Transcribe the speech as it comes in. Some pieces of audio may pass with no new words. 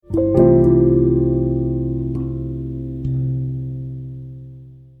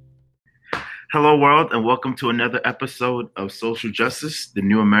Hello, world, and welcome to another episode of Social Justice, the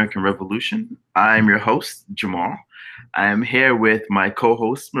New American Revolution. I'm your host, Jamal. I am here with my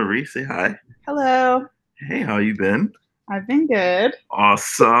co-host, Marie. Say hi. Hello. Hey, how you been? I've been good.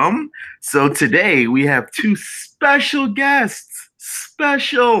 Awesome. So today we have two special guests.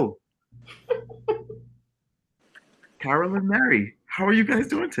 Special. Carol and Mary. How are you guys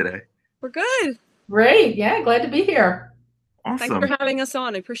doing today? We're good. Great. Yeah, glad to be here. Awesome. Thanks for having us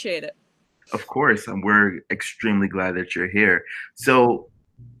on. I appreciate it. Of course, and we're extremely glad that you're here. So,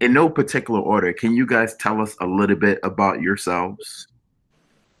 in no particular order, can you guys tell us a little bit about yourselves?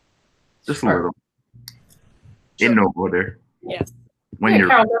 Just a little. In no order. Yes. When you're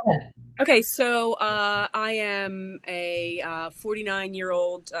Carol, go ahead. Okay, so I am a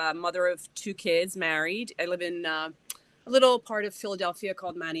 49-year-old mother of two kids, married. I live in a little part of Philadelphia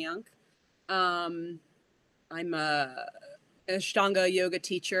called Manayunk. I'm a Ashtanga yoga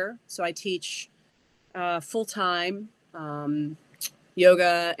teacher, so I teach full-time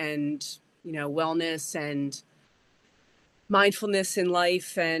yoga and wellness and mindfulness in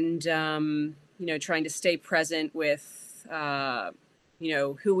life, and trying to stay present with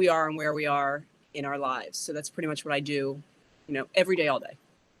who we are and where we are in our lives. So that's pretty much what I do, every day, all day.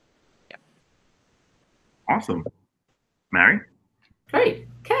 Yeah. awesome. Mary? Great.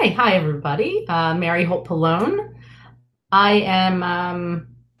 Okay. Hi, everybody. Mary Holt Pallone. I am, I'm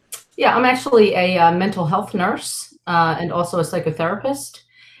actually a mental health nurse and also a psychotherapist.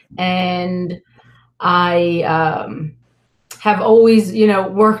 And I have always,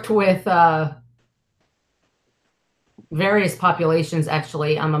 worked with various populations,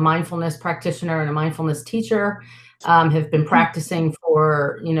 actually. I'm a mindfulness practitioner and a mindfulness teacher. Have been practicing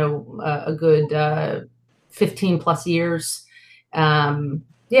for, a good 15 plus years. And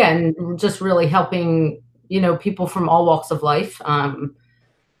just really helping people from all walks of life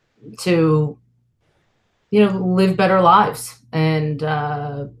to, live better lives and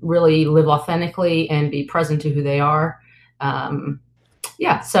really live authentically and be present to who they are.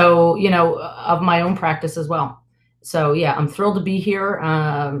 So, of my own practice as well. So, I'm thrilled to be here.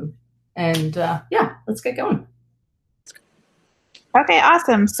 Let's get going. Okay,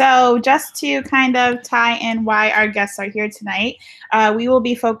 awesome. So just to kind of tie in why our guests are here tonight, we will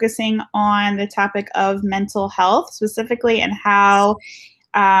be focusing on the topic of mental health specifically and how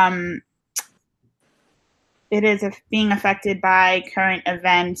it is being affected by current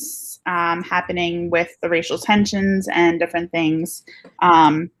events happening with the racial tensions and different things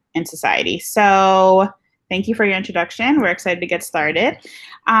in society. So thank you for your introduction. We're excited to get started.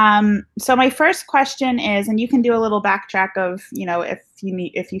 So my first question is, and you can do a little backtrack of,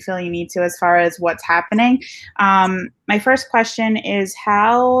 if you feel you need to, as far as what's happening. My first question is,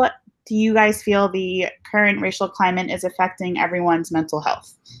 how do you guys feel the current racial climate is affecting everyone's mental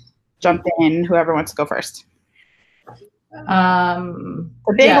health? Jump in, whoever wants to go first. A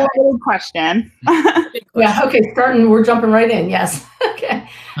big loaded question. Okay, we're jumping right in. Yes. Okay.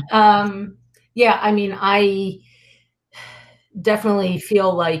 I definitely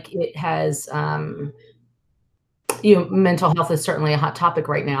feel like it has, mental health is certainly a hot topic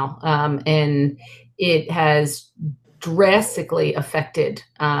right now. And it has drastically affected,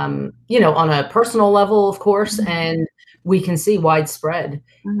 on a personal level, of course, and we can see widespread,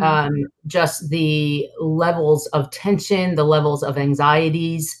 just the levels of tension, the levels of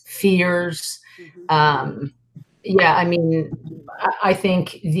anxieties, fears. I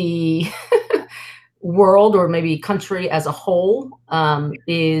think the world, or maybe country as a whole,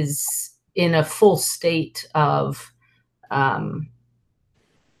 is in a full state of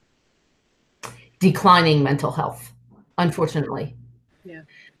declining mental health, unfortunately. Yeah.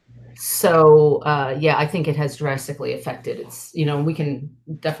 So, I think it has drastically affected. It's, we can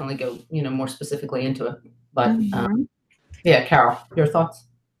definitely go, more specifically into it. But, Carol, your thoughts?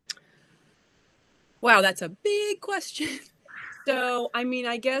 Wow, that's a big question. So,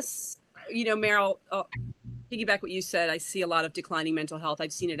 I guess, Meryl, piggyback what you said. I see a lot of declining mental health.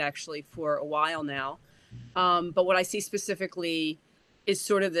 I've seen it actually for a while now. But what I see specifically is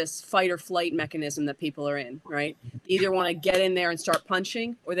sort of this fight or flight mechanism that people are in, right? They either want to get in there and start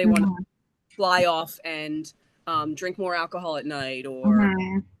punching, or they want to fly off and drink more alcohol at night, or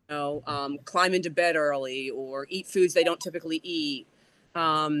climb into bed early, or eat foods they don't typically eat.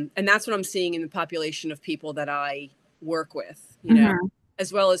 And that's what I'm seeing in the population of people that I work with,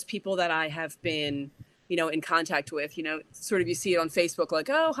 as well as people that I have been, in contact with, sort of, you see it on Facebook, like,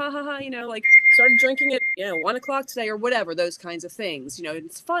 oh, ha, ha, ha, like started drinking at, 1 o'clock today or whatever, those kinds of things.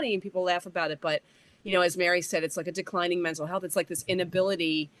 It's funny and people laugh about it. But, as Mary said, it's like a declining mental health. It's like this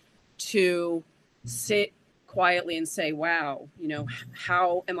inability to sit quietly and say, wow, you know,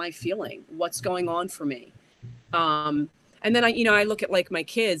 how am I feeling? What's going on for me? And then I look at like my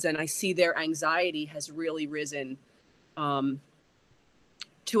kids and I see their anxiety has really risen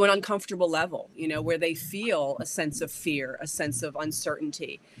to an uncomfortable level, you know, where they feel a sense of fear, a sense of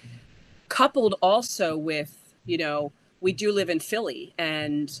uncertainty, coupled also with, you know, we do live in Philly,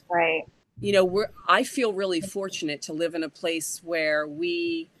 and, Right. you know, I feel really fortunate to live in a place where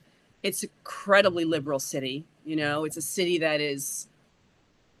it's an incredibly liberal city. You know, it's a city that is,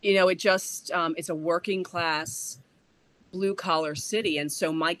 you know, it's a working class, blue collar city. And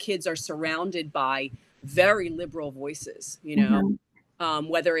so my kids are surrounded by very liberal voices, you know,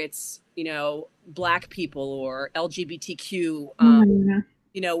 whether it's, you know, Black people or LGBTQ,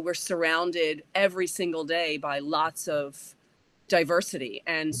 you know, we're surrounded every single day by lots of diversity.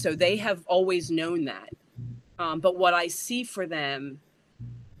 And so they have always known that. But what I see for them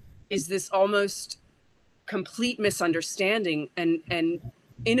is this almost complete misunderstanding and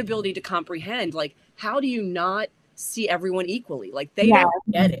inability to comprehend, like, how do you not see everyone equally? Like, they don't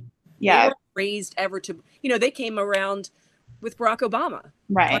get it. Yeah. They weren't raised ever to, you know, they came around with Barack Obama.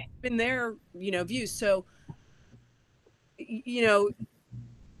 Right. In their, you know, views. So, you know,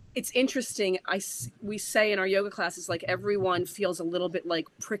 it's interesting. We say in our yoga classes, like, everyone feels a little bit like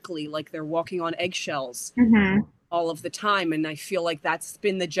prickly, like they're walking on eggshells all of the time. And I feel like that's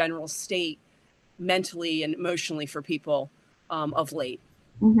been the general state mentally and emotionally for people of late.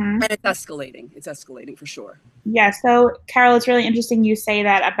 And it's escalating. It's escalating for sure. Yeah. So, Carol, it's really interesting you say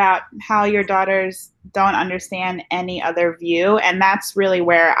that about how your daughters don't understand any other view. And that's really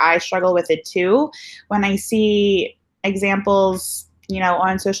where I struggle with it too. When I see examples, you know,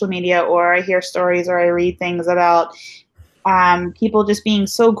 on social media, or I hear stories or I read things about people just being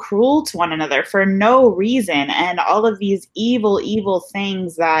so cruel to one another for no reason, and all of these evil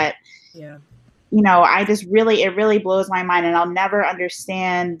things that, you know, it really blows my mind, and I'll never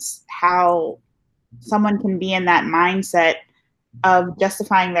understand how someone can be in that mindset of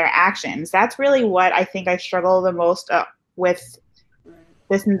justifying their actions. That's really what I think I struggle the most with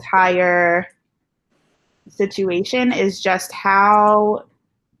this entire situation, is just how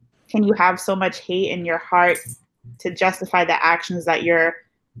can you have so much hate in your heart to justify the actions that you're,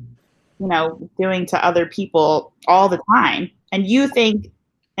 you know, doing to other people all the time. And you think,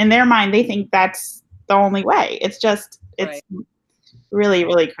 in their mind, they think that's the only way. It's really,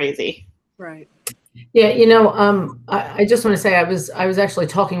 really crazy. Right. Yeah, you know, I just want to say I was actually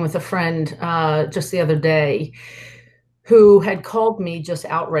talking with a friend just the other day who had called me just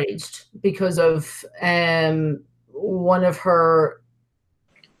outraged because of one of her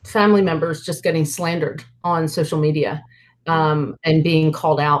family members just getting slandered on social media and being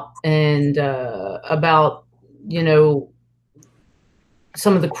called out and about, you know,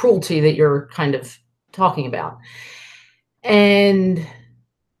 some of the cruelty that you're kind of talking about. And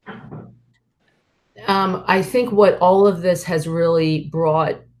I think what all of this has really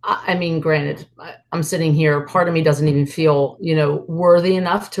brought, I mean, granted, I'm sitting here, part of me doesn't even feel, you know, worthy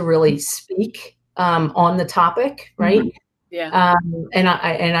enough to really speak on the topic, right? Yeah. And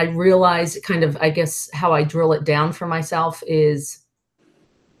I realize kind of, I guess, how I drill it down for myself is,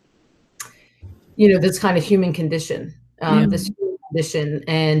 you know, this kind of human condition, this human condition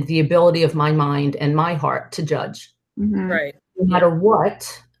and the ability of my mind and my heart to judge. Right. No matter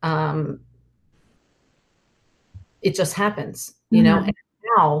what, it just happens, you know. And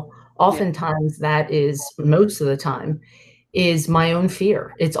now, oftentimes, that is, most of the time, is my own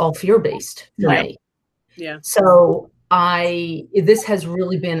fear. It's all fear-based for me. Yeah. So this has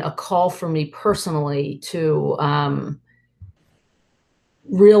really been a call for me personally to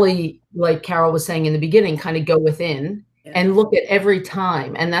really, like Carol was saying in the beginning, kind of go within and look at every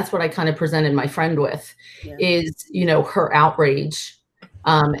time. And that's what I kind of presented my friend with, is, you know, her outrage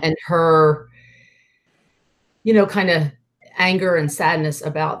and her, you know, kind of anger and sadness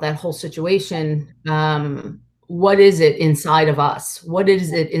about that whole situation. What is it inside of us? What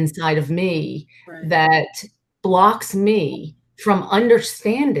is it inside of me that blocks me from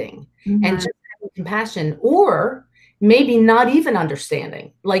understanding and just having compassion, or maybe not even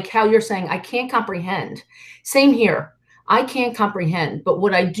understanding, like how you're saying, I can't comprehend. Same here. I can't comprehend. But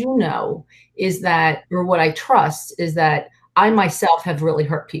what I do know is that, or what I trust is that I myself have really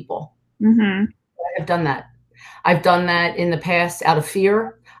hurt people. I have done that. I've done that in the past out of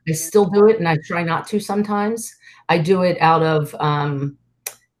fear. I still do it, and I try not to sometimes. I do it out of,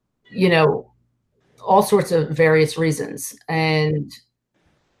 you know, all sorts of various reasons. And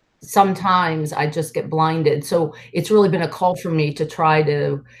sometimes I just get blinded. So it's really been a call for me to try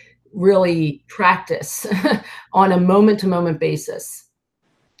to really practice on a moment-to-moment basis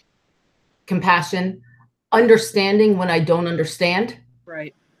compassion, understanding when I don't understand.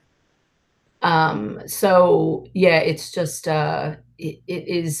 Right. So yeah, it's just, it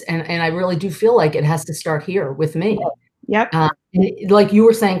is, and I really do feel like it has to start here with me. Yep. Like you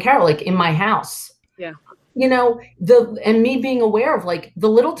were saying, Carol, like in my house. Yeah. You know, and me being aware of like the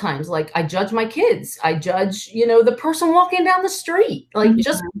little times, like I judge my kids, I judge, you know, the person walking down the street, like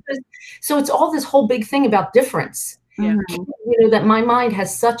just because, so it's all this whole big thing about difference. Yeah. You know, that my mind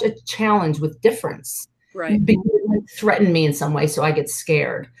has such a challenge with difference. Right. Because it might threaten me in some way, so I get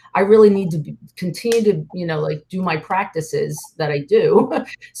scared. I really need to continue to, you know, like do my practices that I do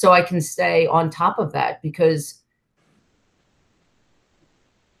so I can stay on top of that, because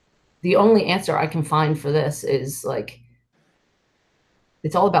the only answer I can find for this is like,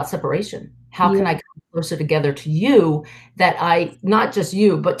 it's all about separation. How can I come closer together to you, that I, not just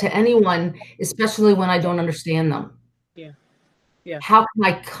you, but to anyone, especially when I don't understand them? Yeah. Yeah. How can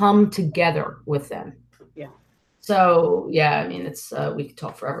I come together with them? Yeah. So yeah, I mean, it's, we could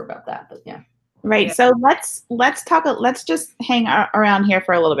talk forever about that, but yeah. Right. Yeah. So let's just hang around here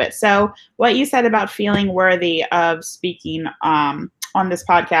for a little bit. So what you said about feeling worthy of speaking on this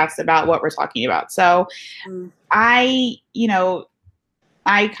podcast about what we're talking about. So I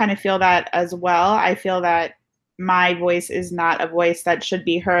kind of feel that as well. I feel that my voice is not a voice that should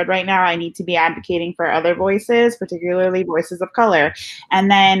be heard right now. I need to be advocating for other voices, particularly voices of color. And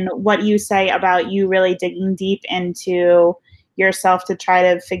then what you say about you really digging deep into yourself to try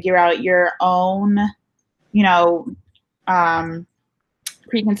to figure out your own,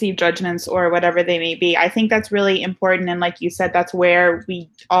 preconceived judgments or whatever they may be. I think that's really important. And like you said, that's where we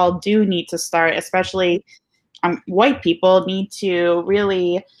all do need to start, especially white people need to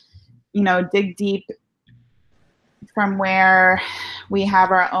really, dig deep from where we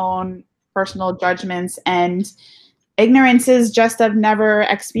have our own personal judgments and ignorances just of never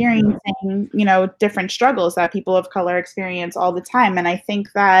experiencing, different struggles that people of color experience all the time. And I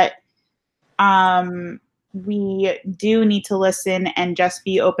think that we do need to listen and just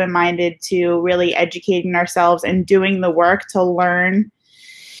be open-minded to really educating ourselves and doing the work to learn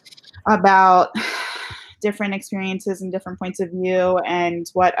about different experiences and different points of view and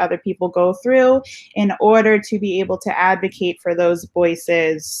what other people go through in order to be able to advocate for those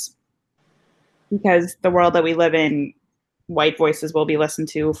voices, because the world that we live in, white voices will be listened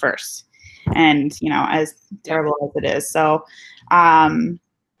to first. And, as terrible as it is. So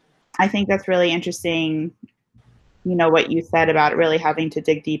I think that's really interesting, what you said about really having to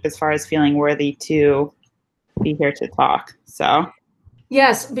dig deep as far as feeling worthy to be here to talk. So.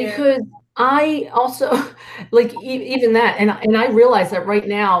 Yes, because I also like even that, and I realize that right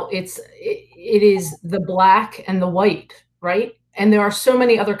now it is the black and the white, right? And there are so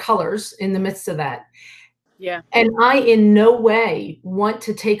many other colors in the midst of that. Yeah. And I in no way want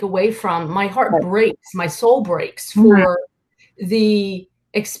to take away from, my heart breaks, my soul breaks for the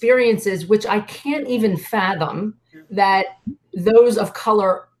experiences which I can't even fathom that those of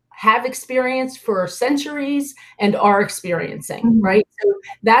color have experienced for centuries and are experiencing, right? So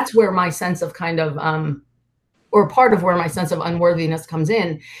that's where my sense of kind of, or part of where my sense of unworthiness comes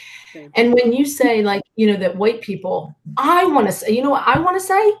in. And when you say like, that white people, I want to say, what I want to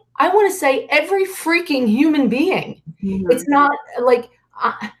say? I want to say every freaking human being. It's not like,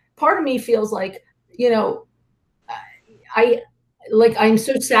 part of me feels like, I'm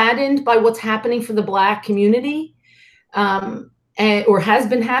so saddened by what's happening for the Black community, or has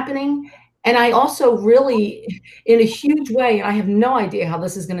been happening. And I also really, in a huge way, I have no idea how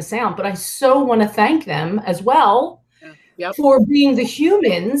this is going to sound, but I so want to thank them as well for being the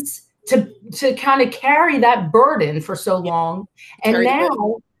humans to kind of carry that burden for so long. And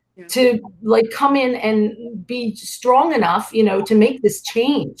now to like come in and be strong enough, to make this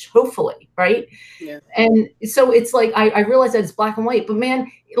change, hopefully. Right. Yeah. And so it's like, I realize that it's black and white, but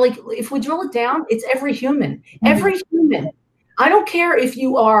man, like if we drill it down, it's every human, every human. I don't care if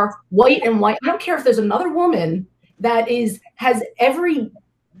you are white and white. I don't care if there's another woman that has every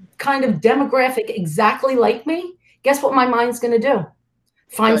kind of demographic exactly like me. Guess what my mind's going to do?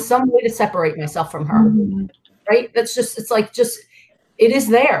 Find some way to separate myself from her. Right? That's just, it's like, it is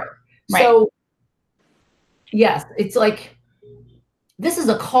there. Right. So yes, it's like, this is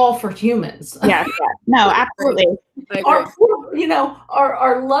a call for humans. Yeah. No, absolutely.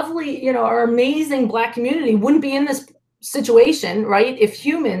 Our lovely, our amazing Black community wouldn't be in this situation, right? If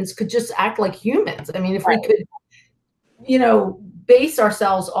humans could just act like humans. I mean, if we could, base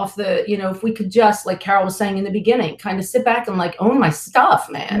ourselves off the, if we could just, like Carol was saying in the beginning, kind of sit back and like own my stuff,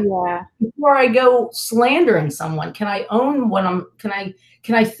 man. Yeah. Before I go slandering someone, can I own can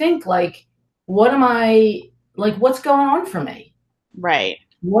I think like, what am I, like, what's going on for me? Right.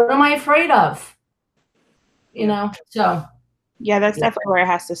 What am I afraid of? you know? So yeah, that's definitely where it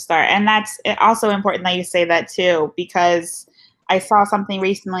has to start. And that's also important that you say that too, because I saw something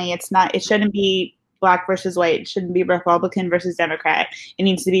recently. It shouldn't be black versus white. It shouldn't be Republican versus Democrat. It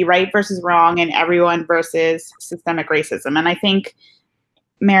needs to be right versus wrong and everyone versus systemic racism. And I think,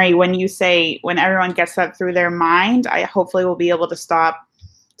 Mary, when you say when everyone gets that through their mind, I hopefully will be able to start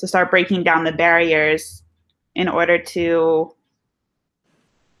breaking down the barriers in order to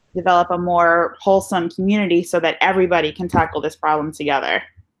develop a more wholesome community so that everybody can tackle this problem together.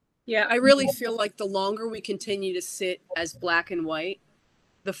 Yeah, I really feel like the longer we continue to sit as black and white,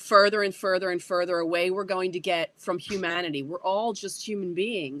 the further and further and further away we're going to get from humanity. We're all just human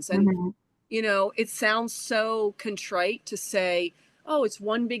beings. And, you know, it sounds so contrite to say, oh, it's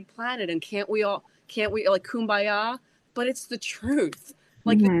one big planet and can't we like kumbaya? But it's the truth.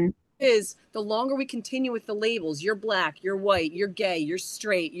 Like, is the longer we continue with the labels, you're black, you're white, you're gay, you're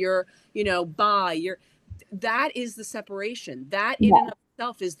straight, you're, you know, bi, that is the separation. That in and of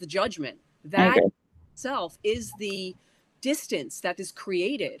itself is the judgment. That itself is the distance that is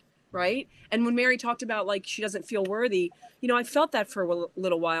created, right? And when Mary talked about like she doesn't feel worthy, you know, I felt that for a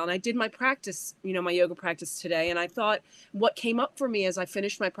little while, and I did my practice, you know, my yoga practice today, and I thought what came up for me as I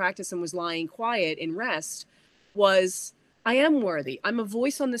finished my practice and was lying quiet in rest was, I am worthy. I'm a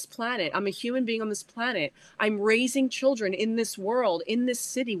voice on this planet. I'm a human being on this planet. I'm raising children in this world, in this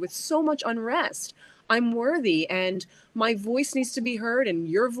city with so much unrest. I'm worthy, and my voice needs to be heard, and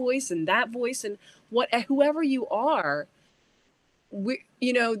your voice and that voice and whoever you are,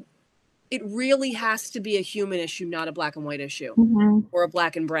 you know, it really has to be a human issue, not a black and white issue or a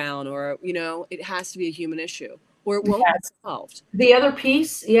black and brown, or, you know, it has to be a human issue or it won't get solved. The other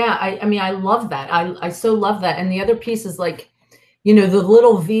piece, I mean, I love that. I so love that. And the other piece is like, you know, the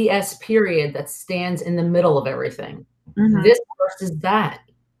little VS period that stands in the middle of everything. This versus that.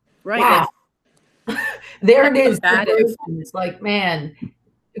 Right. Wow. Like, there it is. It's like, man,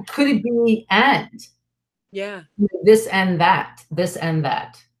 could it be and? Yeah. This and that. This and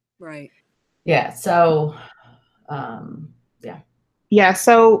that. Right. Yeah. So, Yeah.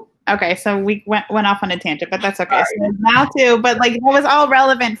 So, okay. So we went off on a tangent, but that's okay. So now too, but like that was all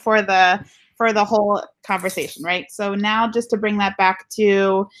relevant for the whole conversation, right? So now just to bring that back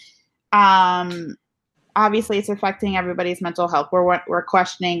to, obviously it's affecting everybody's mental health. We're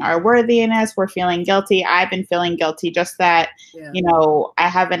questioning our worthiness. We're feeling guilty. I've been feeling guilty just that, you know, I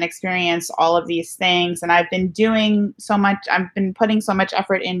haven't experienced all of these things, and I've been doing so much. I've been putting so much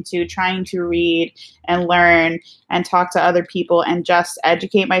effort into trying to read and learn and talk to other people and just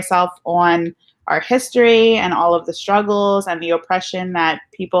educate myself on our history and all of the struggles and the oppression that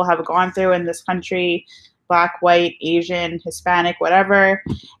people have gone through in this country, Black, white, Asian, Hispanic, whatever.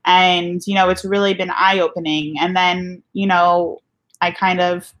 And, you know, it's really been eye-opening. And then, you know, I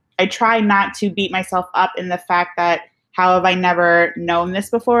try not to beat myself up in the fact that how have I never known this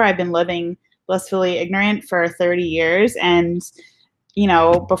before? I've been living blissfully ignorant for 30 years. And, you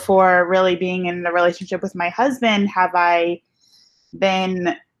know, before really being in the relationship with my husband,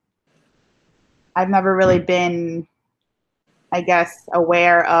 I've never really been, I guess,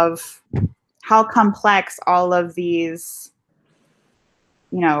 aware of how complex all of these,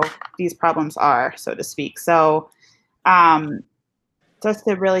 you know, these problems are, so to speak. So just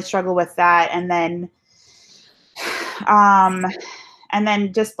to really struggle with that. And then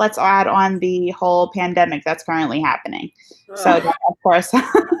just let's add on the whole pandemic that's currently happening. So of course,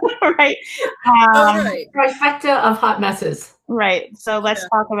 right. Trifecta of hot messes. Right. So let's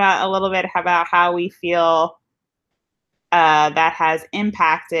talk about a little bit about how we feel that has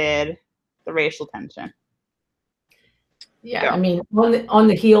impacted the racial tension. I mean, on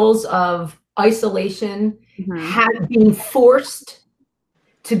the heels of isolation, being forced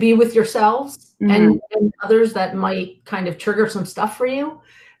to be with yourselves and others that might kind of trigger some stuff for you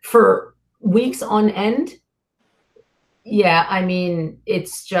for weeks on end. Yeah, I mean,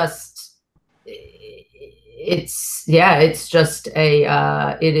 it's just it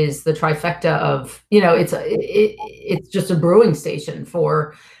is the trifecta of, you know, it's just a brewing station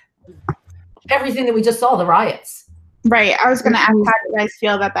for everything that we just saw, the riots. Right. I was going to ask, how do you guys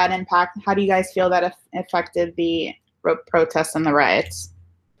feel that how do you guys feel that affected the protests and the riots?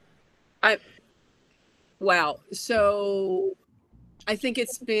 Wow. So I think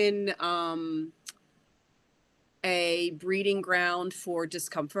it's been a breeding ground for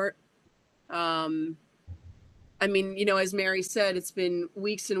discomfort. I mean, you know, as Mary said, it's been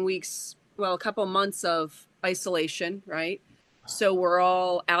weeks and weeks, well, a couple months of isolation, right? So we're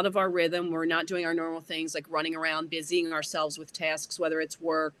all out of our rhythm. We're not doing our normal things like running around, busying ourselves with tasks, whether it's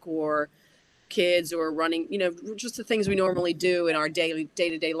work or kids or running, you know, just the things we normally do in our daily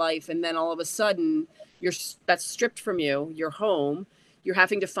day-to-day life. And then all of a sudden that's stripped from you, your home. You're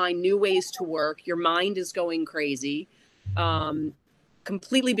having to find new ways to work. Your mind is going crazy,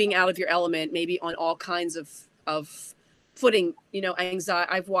 completely being out of your element, maybe on all kinds of footing,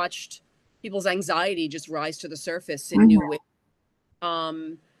 anxiety. I've watched people's anxiety just rise to the surface in new ways.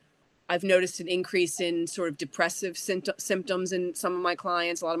 I've noticed an increase in sort of depressive symptoms in some of my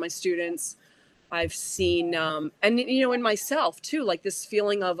clients, a lot of my students. I've seen, and in myself too, like this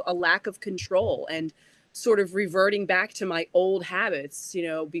feeling of a lack of control and sort of reverting back to my old habits,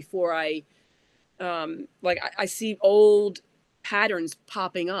 before I see old patterns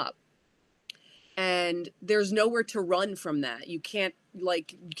popping up, and there's nowhere to run from that. You can't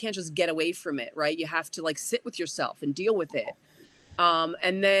just get away from it, right? You have to sit with yourself and deal with it.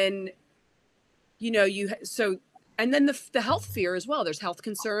 And then, and then the health fear as well. There's health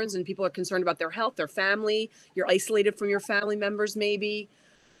concerns, and people are concerned about their health, their family. You're isolated from your family members, maybe.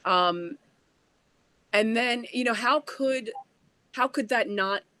 And then, how could that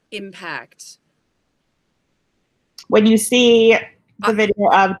not impact? When you see the video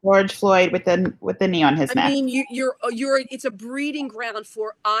of George Floyd with the knee on his neck. I mean, it's a breeding ground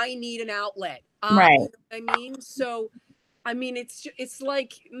for, I need an outlet. Right. You know what I mean? So, I mean, it's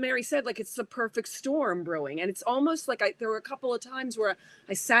like Mary said, it's the perfect storm brewing. And it's almost like there were a couple of times where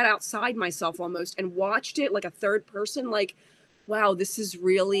I sat outside myself almost and watched it like a third person, wow, this is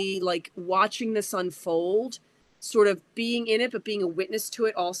really watching this unfold, sort of being in it, but being a witness to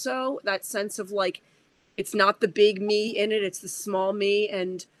it also. That sense of it's not the big me in it, it's the small me,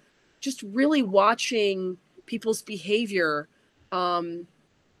 and just really watching people's behavior. It's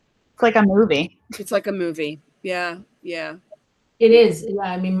like a movie. It's like a movie. Yeah. Yeah. It is. Yeah.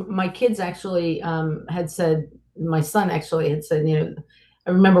 I mean, my kids actually had said, my son actually had said, I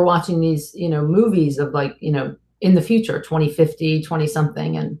remember watching these, movies of in the future, 2050, 20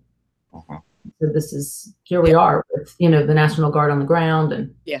 something. And so here we are with, the National Guard on the ground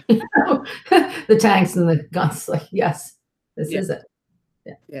and the tanks and the guns. Yes, this is it.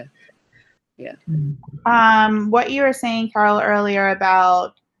 Yeah. Yeah. What you were saying, Carol, earlier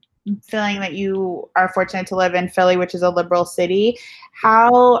about feeling that you are fortunate to live in Philly, which is a liberal city.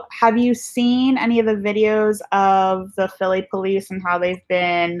 How have you seen any of the videos of the Philly police and how they've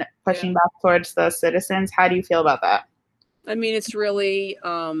been pushing back towards the citizens? How do you feel about that? I mean, it's really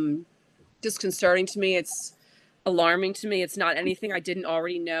disconcerting to me. It's alarming to me. It's not anything I didn't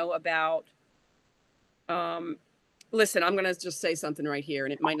already know about. Listen, I'm going to just say something right here,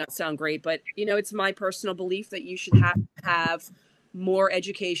 and it might not sound great, but it's my personal belief that you should have more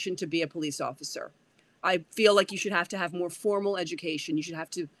education to be a police officer. I feel like you should have to have more formal education. You should have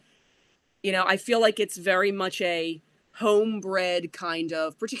to, I feel like it's very much a homebred kind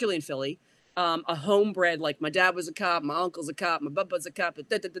of, particularly in Philly, a homebred, my dad was a cop, my uncle's a cop, my bubba's a cop,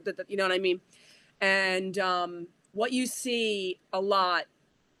 you know what I mean? And what you see a lot,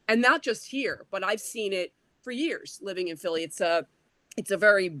 and not just here, but I've seen it for years living in Philly. It's a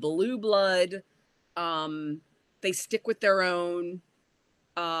very blue blood, they stick with their own.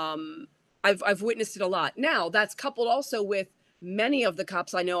 I've witnessed it a lot. Now that's coupled also with many of the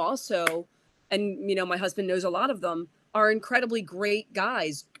cops I know also, and my husband knows a lot of them, are incredibly great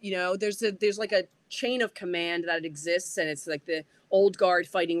guys. There's a chain of command that exists, and it's like the old guard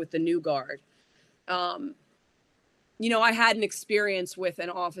fighting with the new guard. I had an experience with an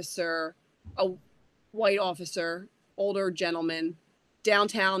officer, a white officer, older gentleman,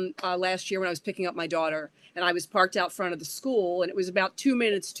 downtown last year when I was picking up my daughter, and I was parked out front of the school, and it was about 2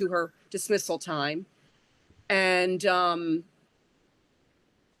 minutes to her dismissal time. And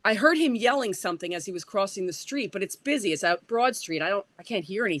I heard him yelling something as he was crossing the street, but it's busy. It's out Broad Street. I can't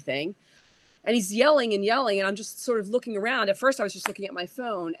hear anything. And he's yelling and yelling, and I'm just sort of looking around. At first I was just looking at my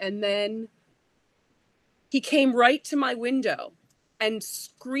phone, and then he came right to my window and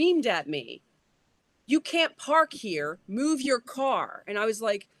screamed at me, "You can't park here, move your car." And I was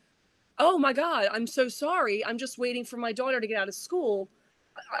like, oh my God, I'm so sorry. I'm just waiting for my daughter to get out of school.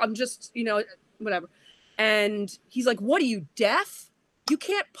 I'm just, whatever. And he's like, "What are you, deaf? You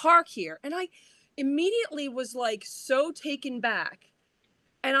can't park here." And I immediately was so taken back.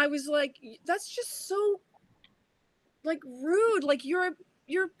 And I was like, that's just so rude.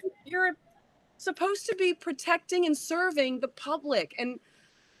 You're supposed to be protecting and serving the public. And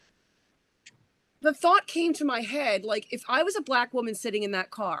the thought came to my head, if I was a Black woman sitting in that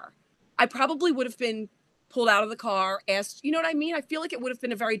car, I probably would have been pulled out of the car, asked, you know what I mean? I feel like it would have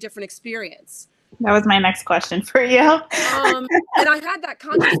been a very different experience. That was my next question for you. And I had that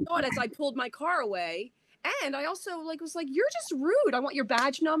conscious thought as I pulled my car away. And I also was like, you're just rude. I want your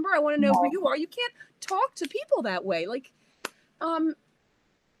badge number. I want to know who you are. You can't talk to people that way.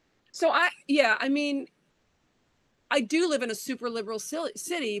 So I mean, I do live in a super liberal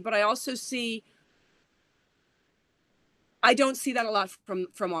city, but I also I don't see that a lot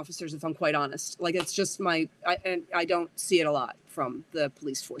from officers, if I'm quite honest. Like, it's just I don't see it a lot from the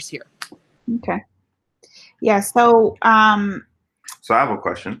police force here. Okay. Yeah. So, So I have a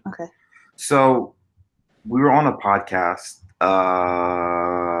question. okay. So we were on a podcast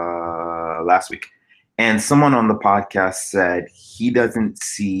last week, and someone on the podcast said he doesn't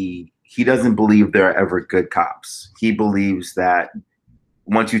believe there are ever good cops. He believes that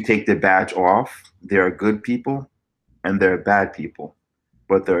once you take the badge off, there are good people and there are bad people,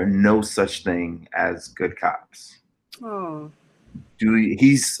 but there are no such thing as good cops. Oh.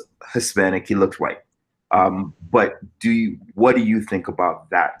 He's Hispanic, he looks white. But what do you think about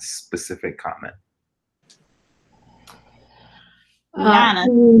that specific comment?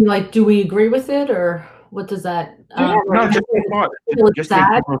 Like, do we agree with it, or what does that? No, just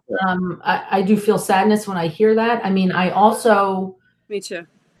sad. I do feel sadness when I hear that. I mean, I also. Me too.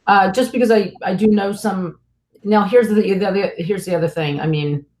 Just because I do know some. Now, here's the other thing. I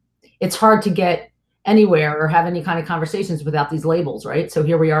mean, it's hard to get anywhere or have any kind of conversations without these labels, right? So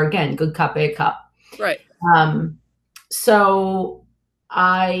here we are again, good cop, bad cop. Right. So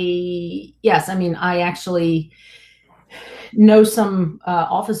I mean, I actually know some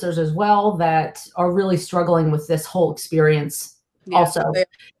officers as well that are really struggling with this whole experience also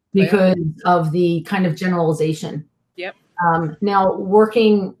because of the kind of generalization. Yep. Now,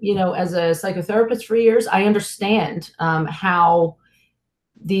 working, as a psychotherapist for years, I understand how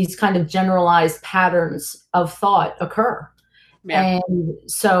these kind of generalized patterns of thought occur. Yeah. And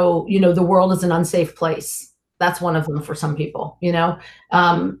so, the world is an unsafe place. That's one of them for some people,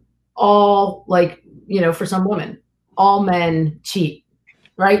 all like, for some women, all men cheat,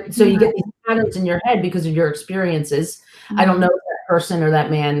 right? So you get these patterns in your head because of your experiences. Mm-hmm. I don't know if that person or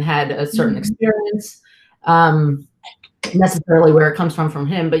that man had a certain experience, necessarily where it comes from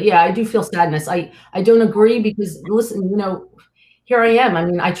him. But yeah, I do feel sadness. I don't agree because, listen, here I am. I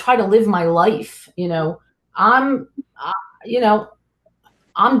mean, I try to live my life, I'm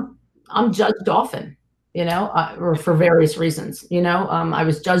judged often, or for various reasons, I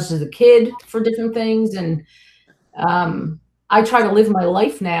was judged as a kid for different things. And I try to live my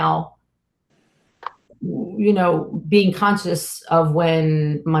life now, being conscious of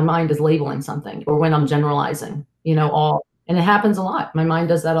when my mind is labeling something or when I'm generalizing, and it happens a lot. My mind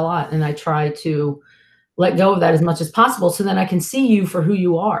does that a lot. And I try to let go of that as much as possible so then I can see you for who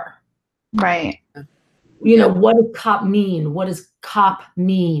you are. Right. What does cop mean? What does cop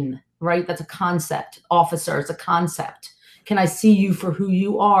mean? Right? That's a concept. Officer, it's a concept. Can I see you for who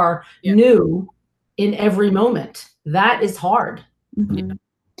you are, new in every moment? That is hard. Mm-hmm.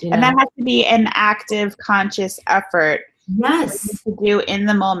 And that has to be an active, conscious effort. Yes. To do in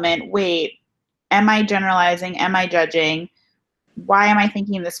the moment. Wait, am I generalizing? Am I judging? Why am I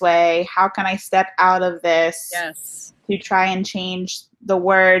thinking this way? How can I step out of this? Yes. To try and change the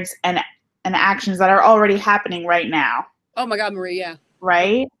words and actions that are already happening right now. Oh my God, Marie, yeah.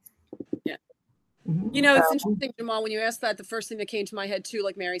 Right? Yeah. It's interesting, Jamal, when you asked that, the first thing that came to my head too,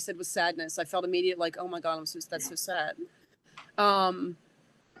 like Mary said, was sadness. I felt immediate, like, oh my God, that's so sad.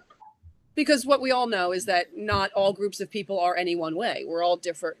 Because what we all know is that not all groups of people are any one way. We're all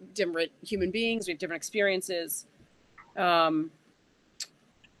different human beings. We have different experiences. Yeah,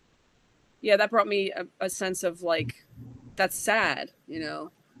 that brought me a sense of like, that's sad,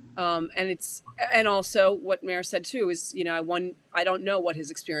 and also what Mayor said too is, I don't know what his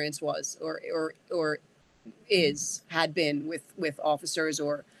experience was or had been with officers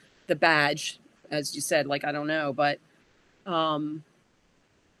or the badge, as you said, like, I don't know, but,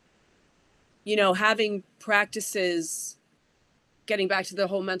 having practices, getting back to the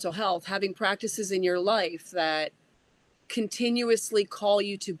whole mental health, having practices in your life that continuously call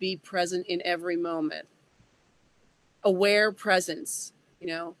you to be present in every moment, aware presence,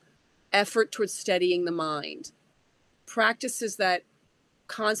 effort towards steadying the mind, practices that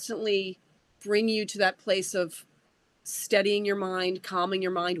constantly bring you to that place of steadying your mind, calming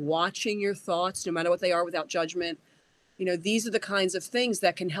your mind, watching your thoughts, no matter what they are, without judgment. These are the kinds of things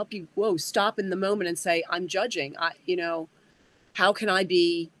that can help you, stop in the moment and say, I'm judging. How can I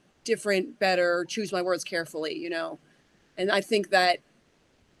be different, better, choose my words carefully, And I think that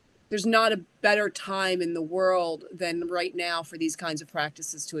there's not a better time in the world than right now for these kinds of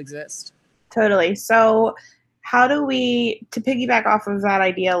practices to exist. Totally. So how do we, to piggyback off of that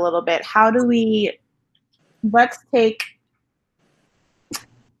idea a little bit, let's take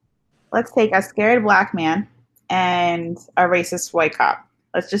a scared Black man and a racist white cop.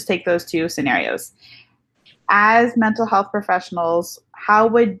 Let's just take those two scenarios. As mental health professionals, how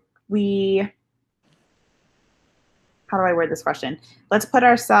would how do I word this question? Let's put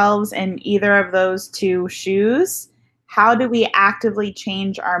ourselves in either of those two shoes. How do we actively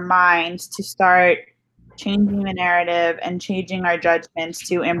change our minds to start changing the narrative and changing our judgments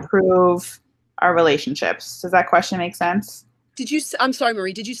to improve our relationships? Does that question make sense? I'm sorry,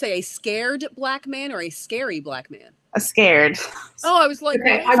 Marie, did you say a scared black man or a scary black man? A scared. Oh, I was like,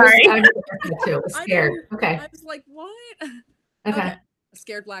 Okay, what? I was too. Scared. Okay. I was like, what? Okay. A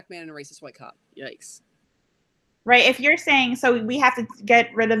scared black man and a racist white cop. Yikes. Right. If you're saying, so we have to get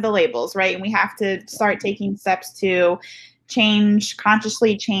rid of the labels, right? And we have to start taking steps to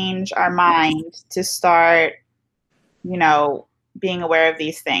consciously change our mind to start, being aware of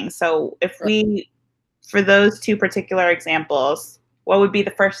these things. So if for those two particular examples, what would be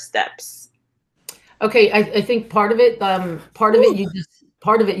the first steps? Okay, I think part of it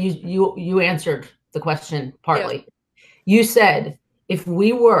you answered the question partly. Yeah. You said if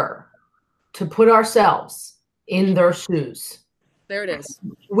we were to put ourselves in their shoes. There it is.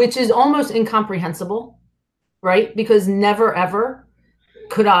 Which is almost incomprehensible, right? Because never ever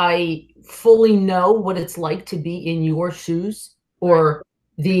could I fully know what it's like to be in your shoes, or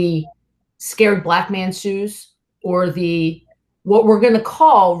the scared black man's shoes, or the what we're going to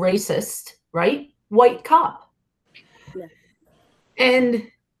call racist, right? White cop. Yeah. And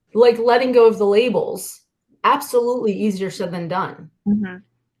like letting go of the labels, absolutely easier said than done. Mm-hmm.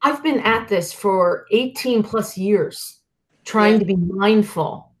 I've been at this for 18 plus years, trying to be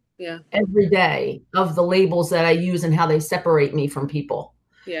mindful every day of the labels that I use and how they separate me from people.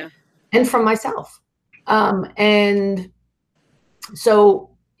 Yeah. And from myself. And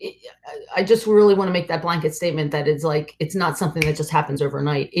so I just really want to make that blanket statement that it's like, it's not something that just happens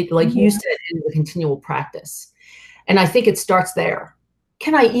overnight. It, like you said, is a continual practice. And I think it starts there.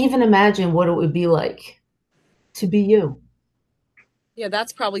 Can I even imagine what it would be like to be you? Yeah,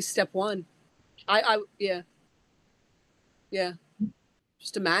 that's probably step one. Yeah.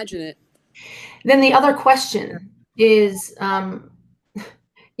 Just imagine it. Then the other question is,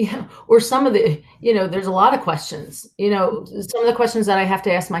 or some of the, there's a lot of questions, some of the questions that I have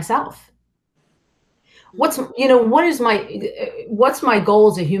to ask myself. What's my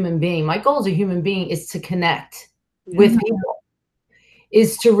goal as a human being? My goal as a human being is to connect with people,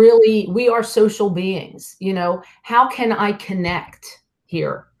 is to really, we are social beings, how can I connect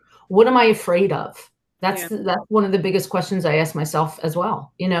here? What am I afraid of? That's one of the biggest questions I ask myself as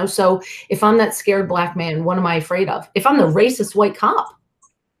well, so if I'm that scared black man, what am I afraid of? If I'm the racist white cop,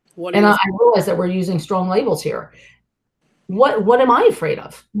 and I realize that we're using strong labels here, what am I afraid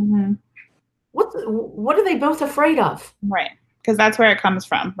of? Mm-hmm. What are they both afraid of? Right. Because that's where it comes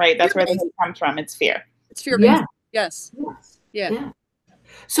from, right? That's where the hate comes from. It's fear. It's fear. Yeah. Yes. Yeah.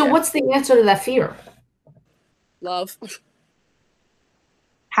 So what's the answer to that fear? Love.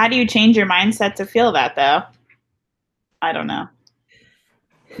 How do you change your mindset to feel that, though? I don't know.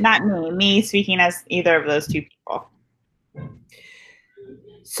 Not me speaking as either of those two people.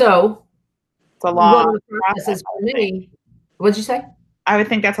 So it's a long process for me. What'd you say? I would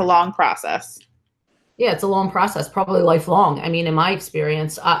think that's a long process. Yeah, it's a long process, probably lifelong. I mean, in my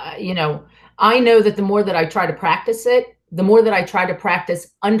experience, I know that the more that I try to practice it, the more that I try to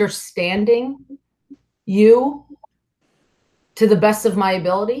practice understanding you to the best of my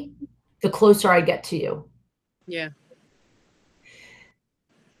ability, the closer I get to you. Yeah.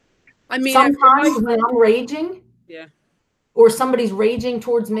 I mean, sometimes when I'm raging, or somebody's raging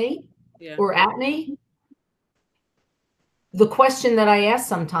towards me, or at me, the question that I ask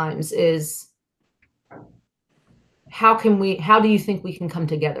sometimes is, how do you think we can come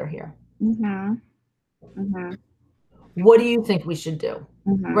together here? Mm-hmm. Mm-hmm. What do you think we should do?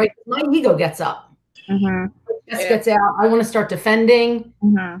 Mm-hmm. Right? My ego gets up. Mm-hmm. Gets out. I want to start defending.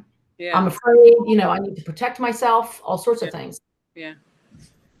 Mm-hmm. Yeah. I'm afraid, I need to protect myself, all sorts of things. Yeah.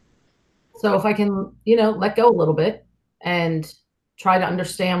 So if I can, let go a little bit and try to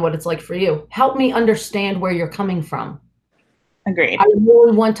understand what it's like for you. Help me understand where you're coming from. Agreed. I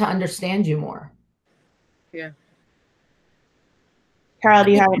really want to understand you more. Yeah. Carol,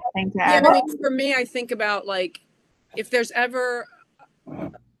 do you have anything to add? Yeah, I mean, for me, I think about if there's ever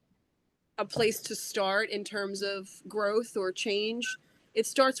a place to start in terms of growth or change, it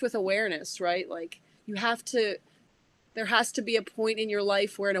starts with awareness, right? Like there has to be a point in your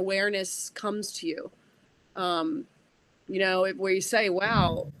life where an awareness comes to you. Where you say,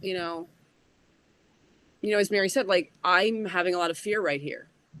 wow, as Mary said, I'm having a lot of fear right here.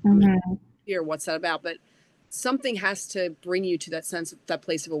 Mm-hmm. Fear, what's that about? But something has to bring you to that sense, that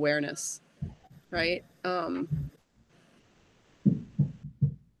place of awareness, right?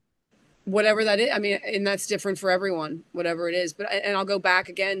 whatever that is. I mean, and that's different for everyone, whatever it is. But, and I'll go back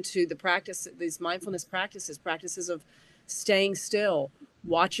again to the practice, these mindfulness practices of staying still,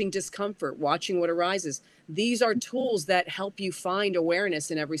 watching discomfort, watching what arises. These are tools that help you find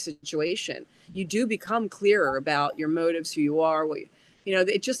awareness in every situation. You do become clearer about your motives, who you are,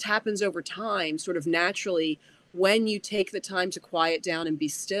 it just happens over time, sort of naturally, when you take the time to quiet down and be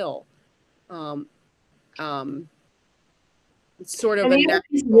still. It's sort of and the other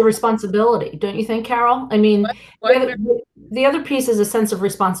piece is your responsibility, don't you think, Carol? I mean, the other piece is a sense of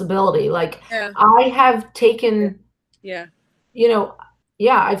responsibility. Like, I have taken,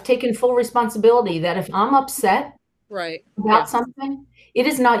 I've taken full responsibility that if I'm upset about something, it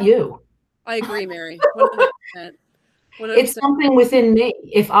is not you. I agree, Mary. 100%. 100%. It's something within me.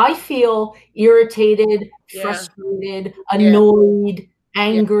 If I feel irritated, frustrated, annoyed,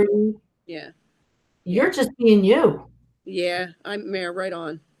 angry, you're just being you. Yeah, I'm Mary, right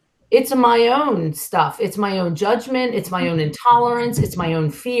on. It's my own stuff. It's my own judgment. It's my own intolerance. It's my own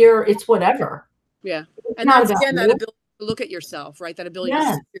fear. It's whatever. Yeah. And that's, again, that ability to look at yourself, right? That ability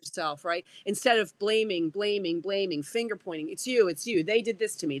to see yourself, right? Instead of blaming, finger pointing. It's you. They did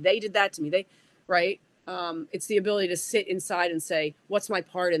this to me. They did that to me. Right? It's the ability to sit inside and say, what's my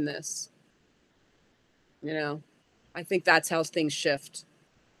part in this? I think that's how things shift.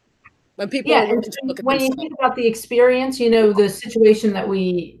 When people when you think about the experience, the situation that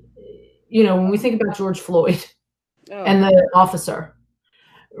when we think about George Floyd and the officer,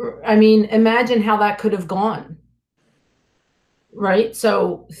 I mean, imagine how that could have gone, right?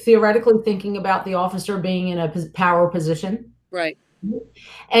 So theoretically thinking about the officer being in a power position. Right.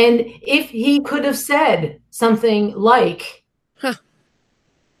 And if he could have said something like,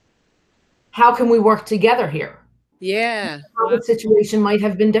 how can we work together here? Yeah. The situation might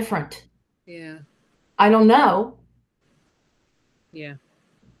have been different. Yeah. I don't know. Yeah.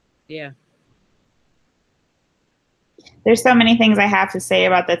 Yeah. There's so many things I have to say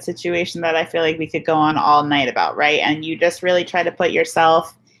about that situation that I feel like we could go on all night about, right? And you just really try to put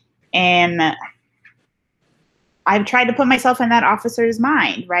yourself in. I've tried to put myself in that officer's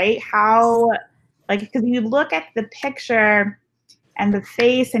mind, right? How, because you look at the picture and the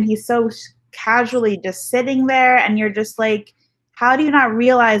face, and he's so casually just sitting there, and you're just like, how do you not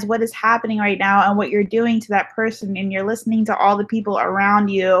realize what is happening right now and what you're doing to that person? And you're listening to all the people around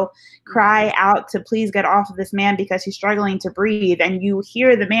you cry out to please get off of this man because he's struggling to breathe. And you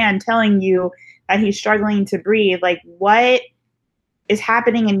hear the man telling you that he's struggling to breathe. Like, what is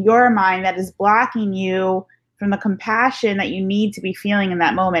happening in your mind that is blocking you from the compassion that you need to be feeling in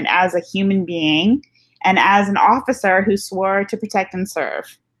that moment as a human being and as an officer who swore to protect and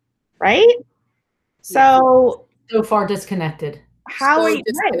serve, right? So far disconnected. How are you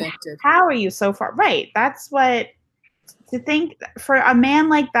disconnected? How are you so far? Right. That's what, to think for a man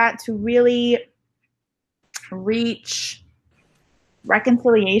like that to really reach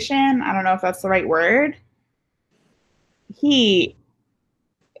reconciliation. I don't know if that's the right word.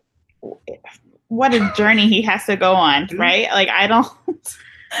 What a journey he has to go on, right? Like, I don't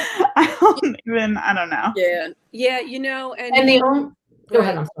know. Yeah. Yeah. Go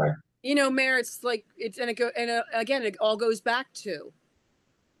ahead. I'm sorry. Mayor, it's like, again, it all goes back to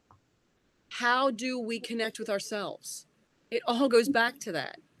how do we connect with ourselves? It all goes back to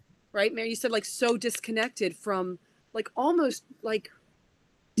that, right? Mayor, you said so disconnected from almost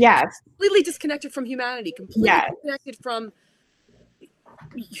completely disconnected from humanity, completely disconnected from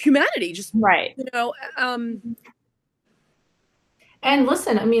humanity, just right. And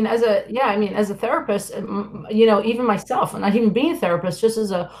listen, I mean, as a therapist, even myself, and not even being a therapist, just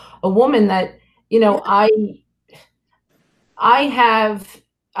as a woman that, I have,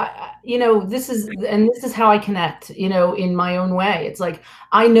 this is how I connect, in my own way. It's like,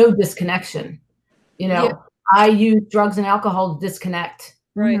 I know disconnection, I use drugs and alcohol to disconnect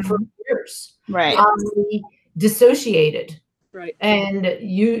for years. Right. I dissociated. Right. And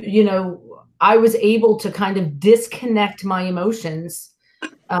I was able to kind of disconnect my emotions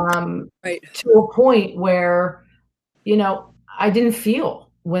to a point where, I didn't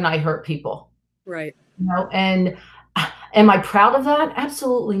feel when I hurt people. Right. And am I proud of that?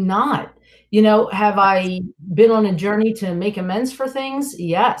 Absolutely not. Have I been on a journey to make amends for things?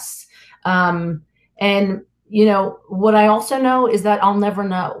 Yes. And, what I also know is that I'll never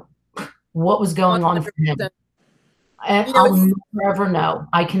know what was going on for him. I'll never know.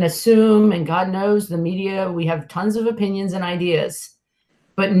 I can assume, and God knows the media, we have tons of opinions and ideas.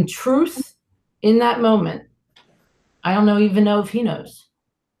 But in truth, in that moment, I don't even know if he knows.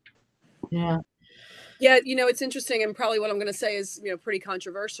 Yeah. Yeah, it's interesting, and probably what I'm going to say is, pretty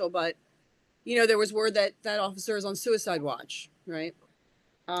controversial, but, there was word that officer is on suicide watch, right?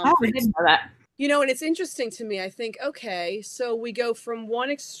 Oh, I didn't know that. You know, and it's interesting to me. I think, okay, so we go from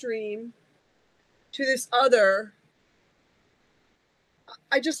one extreme to this other.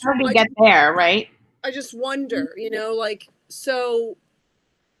 How do we get there, right? I just wonder, you know, like, so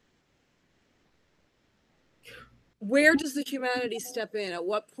where does the humanity step in? At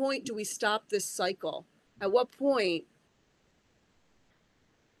what point do we stop this cycle? At what point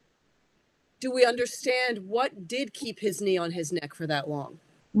do we understand what did keep his knee on his neck for that long?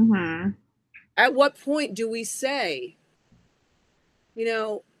 Mm-hmm. At what point do we say, you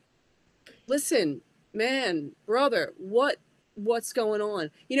know, listen, man, brother, what's going on?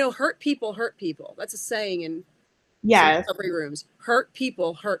 You know, hurt people hurt people. That's a saying in recovery rooms. Hurt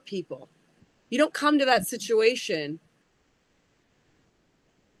people hurt people. You don't come to that situation.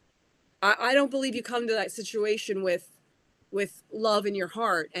 I don't believe you come to that situation with love in your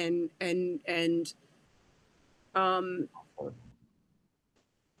heart and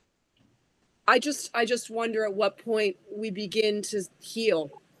I just wonder at what point we begin to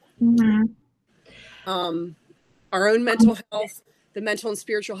heal. Mm-hmm. Our own mental health, the mental and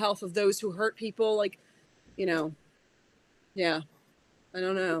spiritual health of those who hurt people, like, you know, yeah, I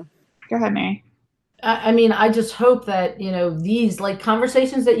don't know. Go ahead, Mary. I mean, I just hope that, you know, these like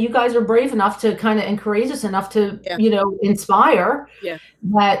conversations that you guys are brave enough to kind of and courageous enough to, you know, inspire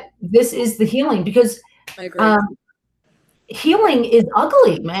that this is the healing, because I agree. Healing is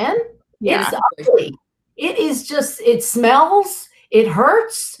ugly, man. Yeah. It's ugly. It is just, it smells, it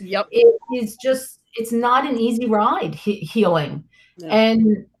hurts. Yep. It is just, it's not an easy ride, healing. No.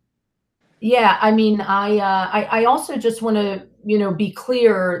 And yeah, I mean, I also just want to, you know, be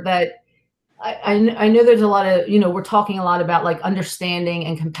clear that I know there's a lot of, you know, we're talking a lot about like understanding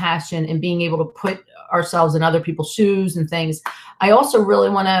and compassion and being able to put ourselves in other people's shoes and things. I also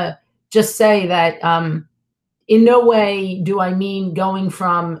really want to just say that in no way do I mean going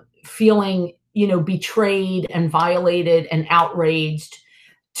from feeling, you know, betrayed and violated and outraged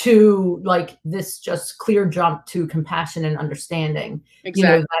to like this just clear jump to compassion and understanding. Exactly. You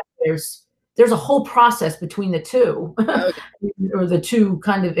know, that there's a whole process between the two, or the two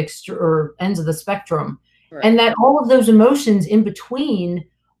kind of or ends of the spectrum, and that all of those emotions in between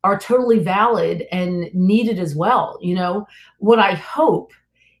are totally valid and needed as well. You know, what I hope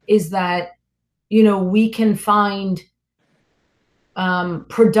is that, you know, we can find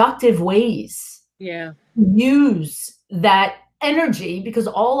productive ways to use that energy, because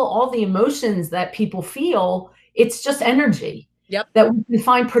all the emotions that people feel, it's just energy. Yep. That we can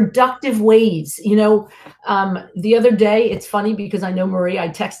find productive ways. You know, the other day, it's funny because I know, Marie, I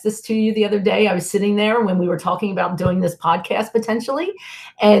texted this to you the other day. I was sitting there when we were talking about doing this podcast potentially.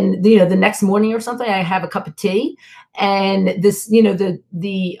 And, you know, the next morning or something, I have a cup of tea. And this, you know,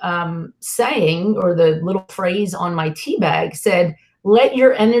 the saying or the little phrase on my tea bag said, "Let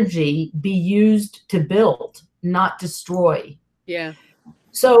your energy be used to build, not destroy." Yeah.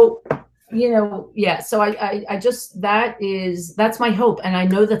 So, you know, yeah. So I just, that's my hope. And I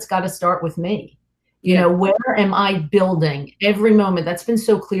know that's got to start with me. You know, where am I building every moment? That's been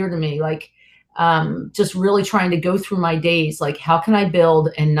so clear to me. Like, just really trying to go through my days. Like, how can I build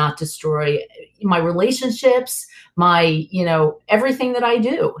and not destroy my relationships, my, you know, everything that I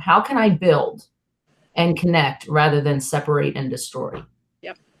do? How can I build and connect rather than separate and destroy?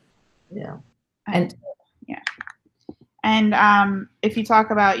 Yep. Yeah. And And if you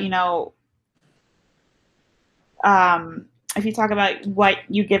talk about, you know, if you talk about what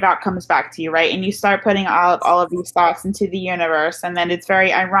you give out comes back to you, right? And you start putting all of these thoughts into the universe, and then it's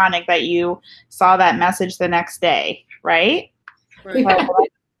very ironic that you saw that message the next day, right? Right.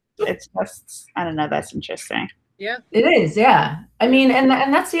 It's just, I don't know, that's interesting. Yeah. It is, yeah. I mean, and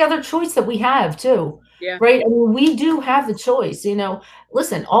that's the other choice that we have too. Yeah. Right. I mean, we do have the choice, you know.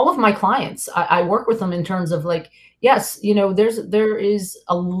 Listen, all of my clients, I work with them in terms of like, yes, you know, there is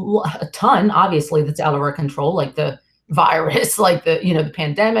a ton, obviously, that's out of our control, like the virus, like the, you know, the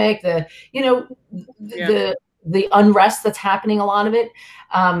pandemic, the, you know, the unrest that's happening, a lot of it,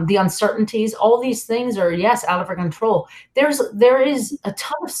 the uncertainties, all these things are, yes, out of our control. There is a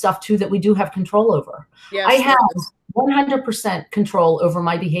ton of stuff too that we do have control over. Yes, I have 100% control over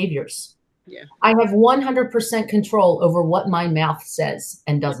my behaviors. Yeah. I have 100% control over what my mouth says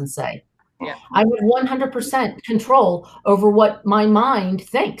and doesn't say. Yeah. I have 100% control over what my mind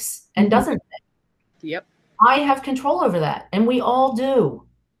thinks and doesn't think. Yep. I have control over that, and we all do,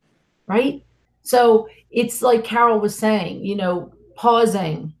 right? So it's like Carol was saying, you know,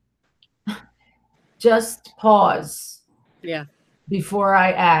 pausing, just pause. Yeah. Before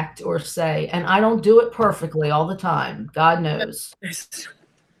I act or say, and I don't do it perfectly all the time. God knows.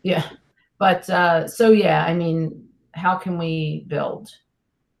 Yeah. But, so yeah, I mean, how can we build?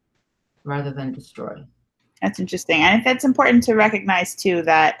 rather than destroy. That's interesting. And that's important to recognize too,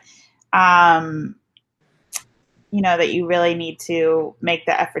 that, that you really need to make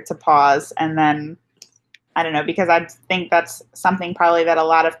the effort to pause. And then, I don't know, because I think that's something probably that a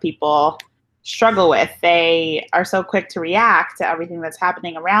lot of people struggle with. They are so quick to react to everything that's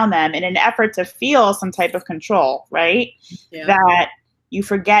happening around them in an effort to feel some type of control, right? Yeah. That you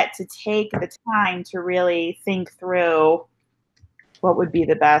forget to take the time to really think through what would be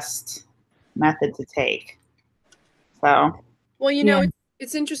the best method to take. So, well,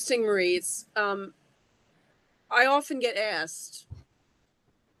 it's interesting, Marie. It's I often get asked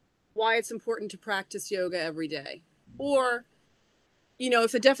why it's important to practice yoga every day, or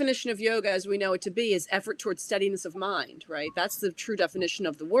if the definition of yoga as we know it to be is effort towards steadiness of mind, right? That's the true definition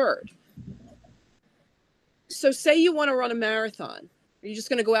of the word. So say you want to run a marathon. Are you just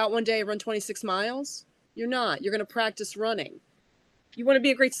going to go out one day and run 26 miles? You're not. You're going to practice running. You want to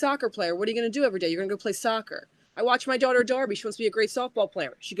be a great soccer player. What are you going to do every day? You're going to go play soccer. I watch my daughter, Darby. She wants to be a great softball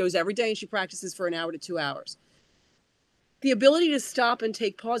player. She goes every day and she practices for an hour to 2 hours. The ability to stop and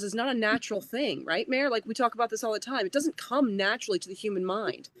take pause is not a natural thing, right, Mare? Like we talk about this all the time. It doesn't come naturally to the human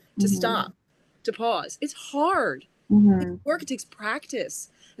mind to stop, to pause. It's hard. It's work. It takes practice.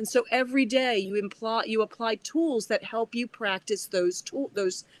 And so every day you apply tools that help you practice those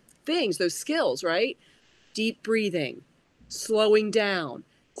things, those skills, right? Deep breathing, slowing down,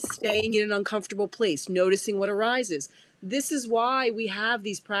 staying in an uncomfortable place, noticing what arises. This is why we have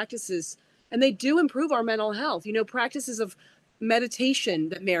these practices. And they do improve our mental health. Practices of meditation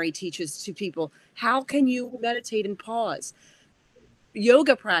that Mary teaches to people. How can you meditate and pause?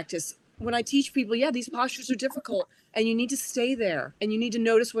 Yoga practice. When I teach people, these postures are difficult and you need to stay there and you need to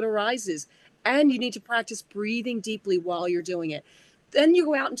notice what arises and you need to practice breathing deeply while you're doing it. Then you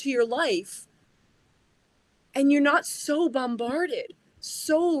go out into your life and you're not so bombarded,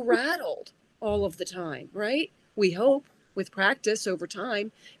 so rattled all of the time, right? We hope. With practice over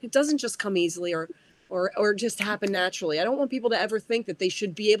time, it doesn't just come easily or just happen naturally. I don't want people to ever think that they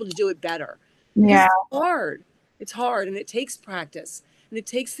should be able to do it better. Yeah. It's hard and it takes practice and it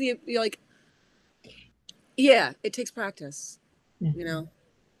takes it takes practice,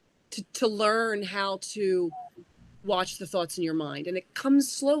 to learn how to watch the thoughts in your mind, and it comes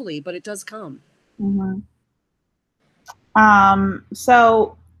slowly, but it does come.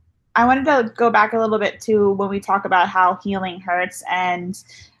 So I wanted to go back a little bit to when we talk about how healing hurts and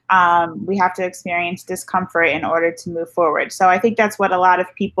we have to experience discomfort in order to move forward. So I think that's what a lot of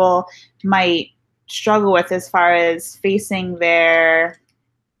people might struggle with as far as facing their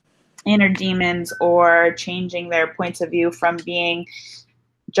inner demons or changing their points of view from being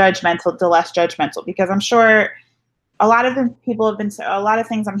judgmental to less judgmental. Because I'm sure a lot of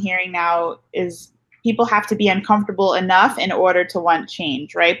things I'm hearing now is people have to be uncomfortable enough in order to want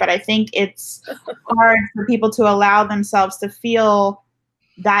change, right? But I think it's hard for people to allow themselves to feel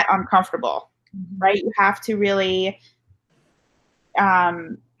that uncomfortable, right? You have to really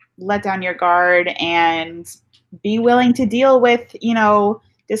let down your guard and be willing to deal with,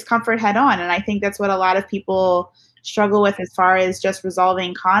 discomfort head on. And I think that's what a lot of people struggle with as far as just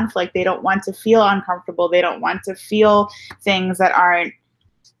resolving conflict. They don't want to feel uncomfortable. They don't want to feel things that aren't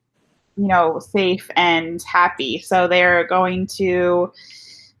safe and happy. So they're going to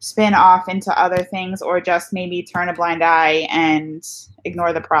spin off into other things or just maybe turn a blind eye and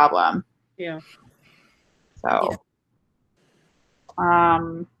ignore the problem. Yeah. So,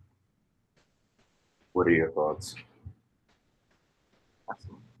 what are your thoughts?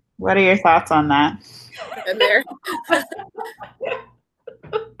 What are your thoughts on that? There.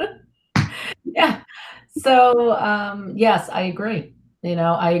 Yeah. So, yes, I agree.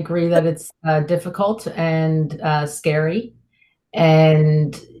 I agree that it's difficult and scary.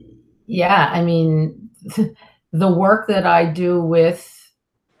 And I mean, the work that I do with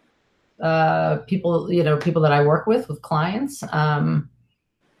people, people that I work with clients, I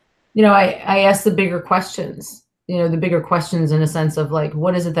ask the bigger questions, the bigger questions in a sense of like,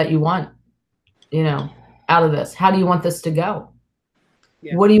 what is it that you want, out of this? How do you want this to go?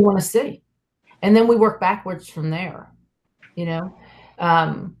 Yeah. What do you want to see? And then we work backwards from there,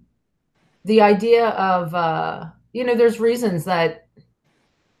 the idea of, there's reasons that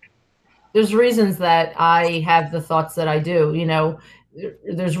I have the thoughts that I do,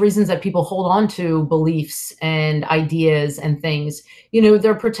 there's reasons that people hold on to beliefs and ideas and things,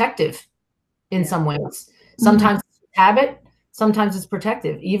 they're protective in some ways. Sometimes it's habit, sometimes it's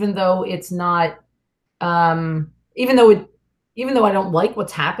protective, even though it's not, even though I don't like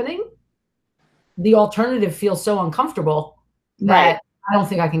what's happening, the alternative feels so uncomfortable that I don't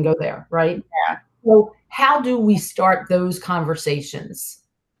think I can go there. Right. Yeah. So how do we start those conversations?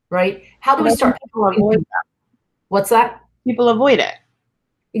 right? How do we start? People avoid that. What's that? People avoid it.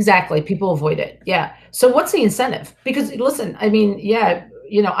 Exactly. People avoid it. Yeah. So what's the incentive? Because listen, I mean, yeah,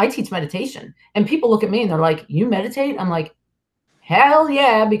 you know, I teach meditation and people look at me and they're like, you meditate? I'm like, hell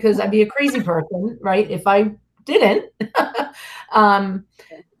yeah, because I'd be a crazy person, right? If I didn't.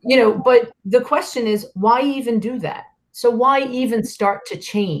 You know, but the question is, why even do that? So why even start to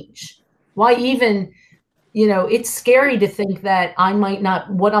change? Why even, you know, it's scary to think that I might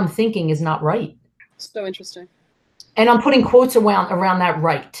not, what I'm thinking is not right. So interesting. And I'm putting quotes around that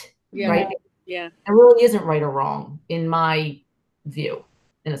right. Yeah. Right. Yeah. It really isn't right or wrong in my view,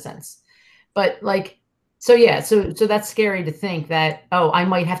 in a sense. But like, so yeah, so that's scary to think that, oh, I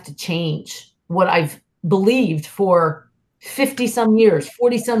might have to change what I've believed for 50 some years,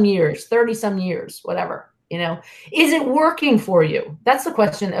 40 some years, 30 some years, whatever, you know. Is it working for you? That's the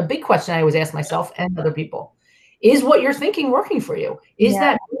question, a big question I always ask myself and other people. Is what you're thinking working for you? Is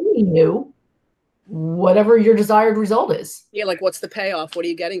that bringing you whatever your desired result is? Yeah, like what's the payoff? What are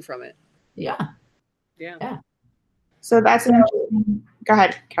you getting from it? Yeah. Yeah. Yeah. So that's an interesting. Go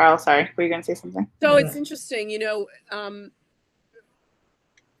ahead, Carol. Sorry, were you going to say something? So it's interesting, you know,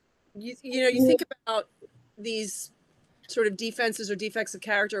 you think about these sort of defenses or defects of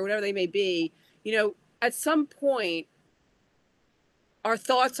character or whatever they may be, you know, at some point, our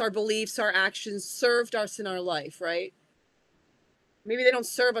thoughts, our beliefs, our actions served us in our life, right? Maybe they don't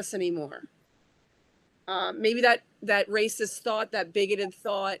serve us anymore. Maybe that racist thought, that bigoted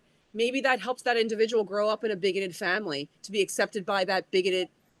thought, maybe that helps that individual grow up in a bigoted family to be accepted by that bigoted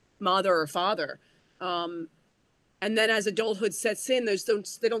mother or father. And then as adulthood sets in,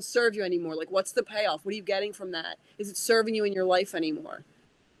 they don't serve you anymore. Like, what's the payoff? What are you getting from that? Is it serving you in your life anymore?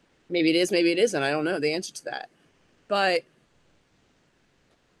 Maybe it is, maybe it isn't. I don't know the answer to that. But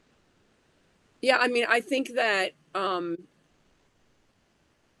yeah, I mean, I think that,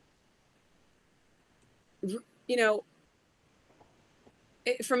 you know,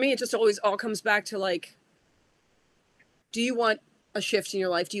 for me, it just always all comes back to like, do you want a shift in your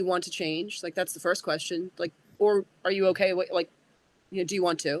life? Do you want to change? Like, that's the first question. Like, or are you okay? Like, you know, do you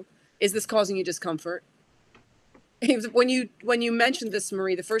want to? Is this causing you discomfort? When you mentioned this,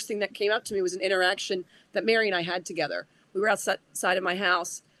 Marie, the first thing that came up to me was an interaction that Mary and I had together. We were outside of my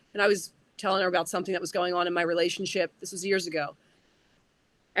house, and I was telling her about something that was going on in my relationship. This was years ago.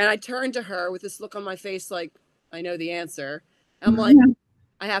 And I turned to her with this look on my face like, I know the answer. I'm like,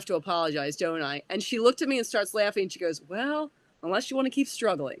 I have to apologize, don't I? And she looked at me and starts laughing, and she goes, well, unless you want to keep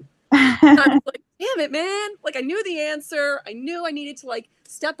struggling. And I was like, damn it, man. Like, I knew the answer. I knew I needed to, like,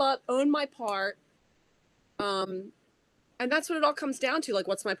 step up, own my part. And that's what it all comes down to. Like,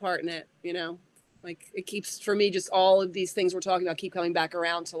 what's my part in it? You know, like, it keeps, for me, just all of these things we're talking about keep coming back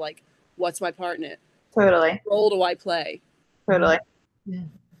around to, like, what's my part in it? Totally. What role do I play? Totally. Yeah.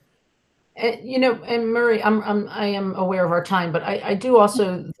 And, you know, and Murray, I am aware of our time, but I do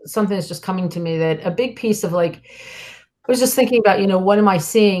also, something that's just coming to me, that a big piece of, like, I was just thinking about, you know, what am I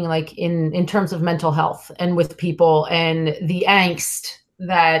seeing, like, in terms of mental health and with people and the angst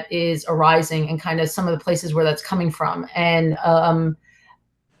that is arising and kind of some of the places where that's coming from. And,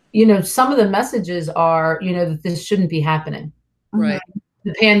 you know, some of the messages are, you know, that this shouldn't be happening. Right.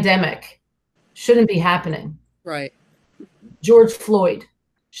 The pandemic shouldn't be happening. Right. George Floyd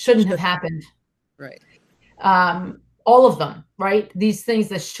shouldn't have happened. Right. All of them, right? These things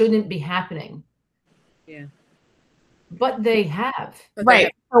that shouldn't be happening. Yeah. But they have.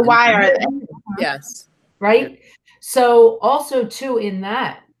 Right. So why are they? Yes. Right. So also too, in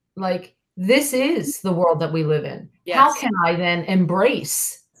that, like, this is the world that we live in. Yes. How can I then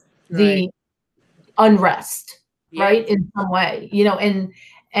embrace the unrest, right? In some way, you know,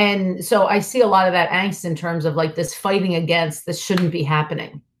 and so I see a lot of that angst in terms of, like, this fighting against this shouldn't be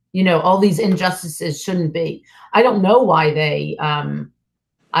happening. You know, all these injustices shouldn't be. I don't know why they,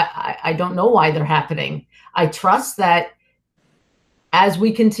 I don't know why they're happening. I trust that as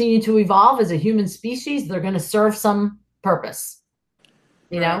we continue to evolve as a human species, they're going to serve some purpose,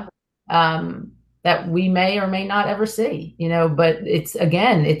 you know, that we may or may not ever see, you know, but it's,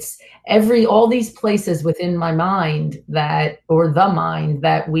 again, it's all these places within my mind that, or the mind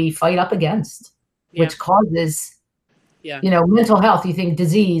that we fight up against, which causes, you know, mental health. You think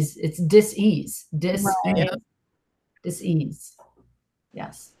disease, it's dis-ease, dis-ease.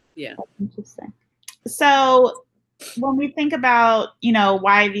 Yes. Yeah. That's interesting. So when we think about, you know,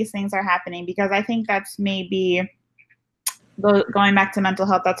 why these things are happening, because I think that's maybe going back to mental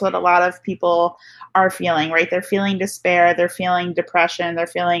health, that's what a lot of people are feeling, right? They're feeling despair, they're feeling depression, they're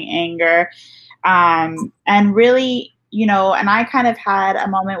feeling anger. And really, you know, and I kind of had a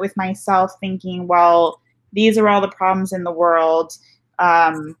moment with myself thinking, well, these are all the problems in the world.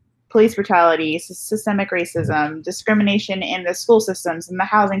 police brutality, systemic racism, discrimination in the school systems and the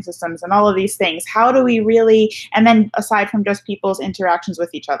housing systems and all of these things. How do we really, and then aside from just people's interactions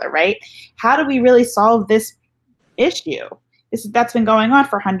with each other, right? How do we really solve this issue? That's been going on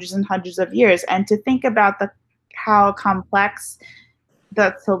for hundreds and hundreds of years. And to think about how complex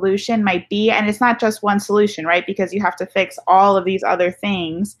the solution might be, and it's not just one solution, right? Because you have to fix all of these other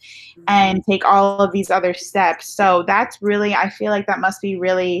things and take all of these other steps. So that's really, I feel like that must be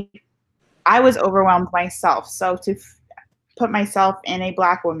really, I was overwhelmed myself. So to put myself in a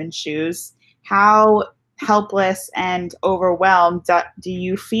Black woman's shoes, how helpless and overwhelmed do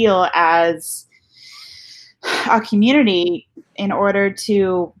you feel as a community in order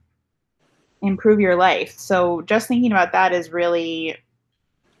to improve your life? So just thinking about that is really,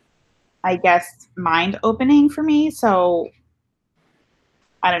 I guess, mind-opening for me. So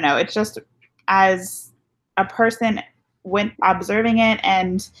I don't know. It's just, as a person when observing it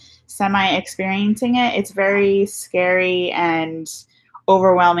and semi-experiencing it, it's very scary and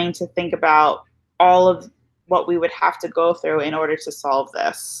overwhelming to think about all of what we would have to go through in order to solve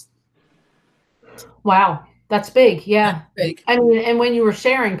this. Wow, that's big. Yeah. That's big. I mean, and when you were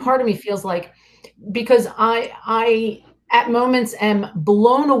sharing, part of me feels like, because I at moments am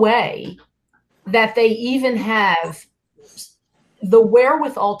blown away that they even have the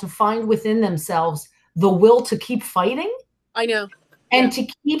wherewithal to find within themselves the will to keep fighting. I know. And to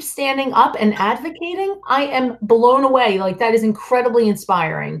keep standing up and advocating. I am blown away. Like, that is incredibly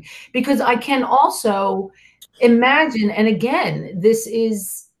inspiring, because I can also imagine, and again, this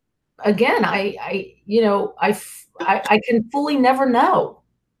is, again, I can fully never know,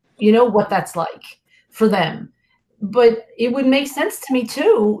 what that's like for them. But it would make sense to me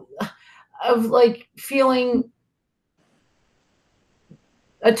too, of like feeling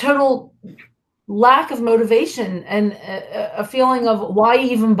a total lack of motivation and a feeling of why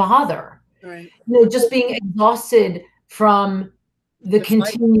even bother, Right. Just being exhausted from the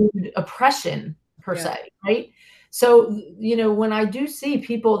continued oppression per se. Right. So, when I do see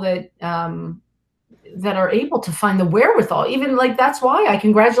people that are able to find the wherewithal, even like, that's why I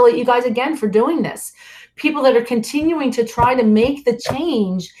congratulate you guys again for doing this. People that are continuing to try to make the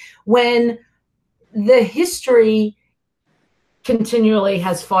change when the history continually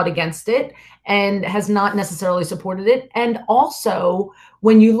has fought against it and has not necessarily supported it. And also,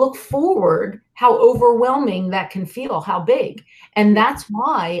 when you look forward, how overwhelming that can feel, how big. And that's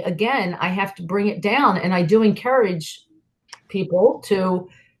why, again, I have to bring it down. And I do encourage people to,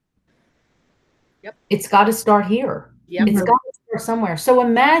 it's got to start here. It's got to start somewhere. So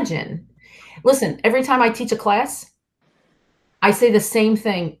imagine, listen, every time I teach a class, I say the same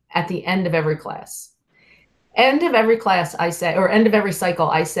thing at the end of every class. End of every class, I say, or end of every cycle,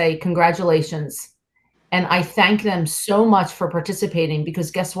 I say, congratulations. And I thank them so much for participating, because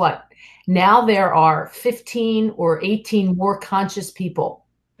guess what? Now there are 15 or 18 more conscious people.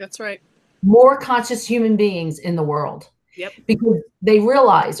 That's right. More conscious human beings in the world. Yep. Because they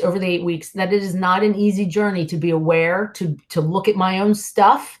realize over the 8 weeks that it is not an easy journey to be aware, to look at my own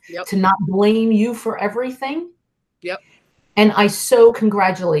stuff, to not blame you for everything. Yep. And I so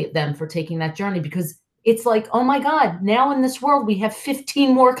congratulate them for taking that journey, because it's like, oh my God, now in this world, we have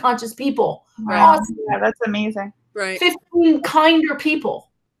 15 more conscious people. Wow. Awesome. Yeah, that's amazing. Right. 15 kinder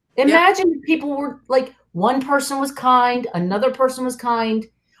people. Imagine if people were like, one person was kind, another person was kind.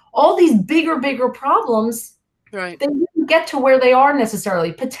 All these bigger problems, they didn't get to where they are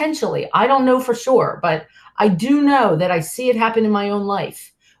necessarily, potentially. I don't know for sure, but I do know that I see it happen in my own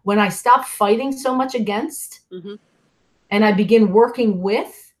life. When I stop fighting so much against, and I begin working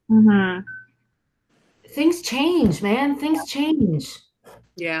with, things change, man. Things change.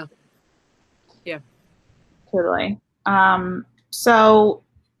 Yeah. Yeah. Totally. So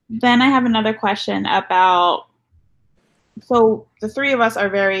then I have another question about, so the three of us are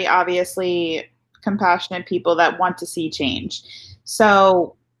very obviously compassionate people that want to see change.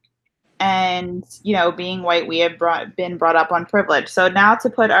 So, and, being white, we have been brought up on privilege. So now to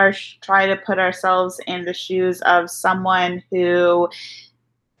try to put ourselves in the shoes of someone who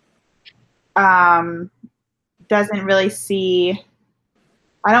doesn't really see,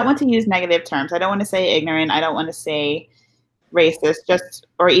 I don't want to use negative terms. I don't want to say ignorant. I don't want to say racist,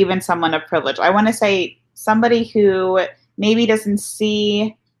 or even someone of privilege. I want to say somebody who maybe doesn't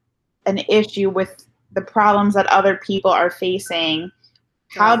see an issue with the problems that other people are facing.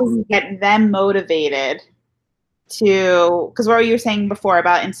 How do we get them motivated to, because what you were saying before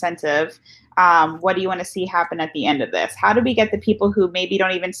about incentive, what do you want to see happen at the end of this? How do we get the people who maybe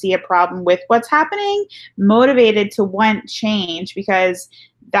don't even see a problem with what's happening motivated to want change? Because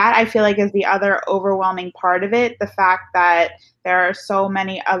that I feel like is the other overwhelming part of it. The fact that there are so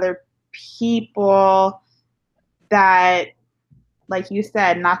many other people that, like you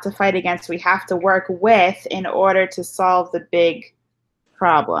said, not to fight against, we have to work with in order to solve the big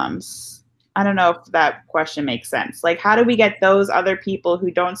problems. I don't know if that question makes sense. Like, how do we get those other people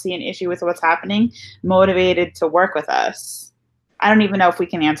who don't see an issue with what's happening motivated to work with us? I don't even know if we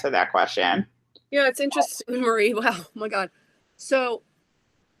can answer that question. Yeah, it's interesting, Marie. Wow, oh my God. So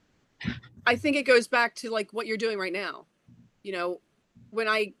I think it goes back to like what you're doing right now. You know, when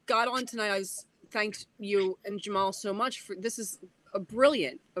I got on tonight, I thanked you and Jamal so much for this is a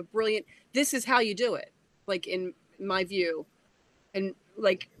brilliant, this is how you do it. Like in my view. And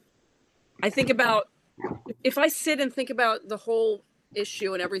like, I think about, if I sit and think about the whole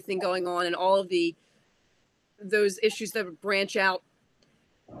issue and everything going on and all of those issues that branch out,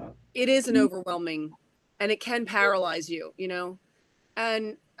 it is an overwhelming, and it can paralyze you, you know?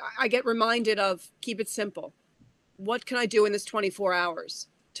 And I get reminded of, keep it simple. What can I do in this 24 hours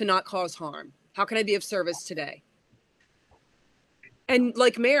to not cause harm? How can I be of service today? And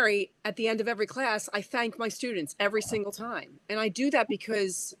like Mary, at the end of every class, I thank my students every single time. And I do that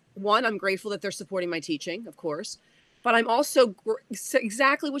because, one, I'm grateful that they're supporting my teaching, of course, but I'm also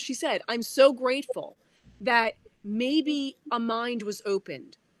exactly what she said. I'm so grateful that maybe a mind was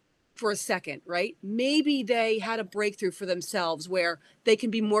opened for a second, right? Maybe they had a breakthrough for themselves where they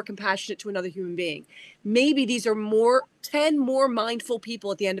can be more compassionate to another human being. Maybe these are 10 more mindful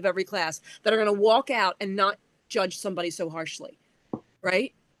people at the end of every class that are going to walk out and not judge somebody so harshly.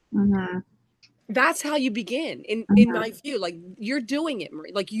 Right? Mm-hmm. That's how you begin, in my view. Like, you're doing it,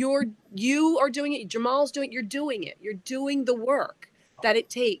 Marie. Like, you are doing it. Jamal's doing it. You're doing it. You're doing the work that it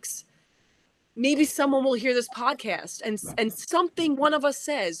takes. Maybe someone will hear this podcast and something one of us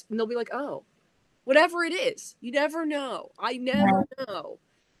says, and they'll be like, oh, whatever it is. You never know. I never know.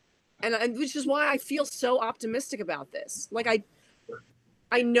 And which is why I feel so optimistic about this. Like,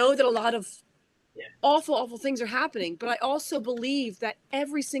 I know that a lot of awful things are happening, but I also believe that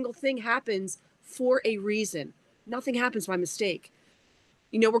every single thing happens for a reason. Nothing happens by mistake.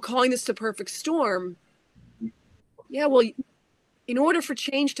 You know, we're calling this the perfect storm. Yeah, well, in order for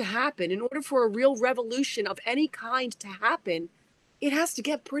change to happen, in order for a real revolution of any kind to happen, it has to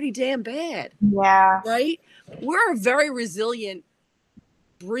get pretty damn bad. Yeah. Right? We're a very resilient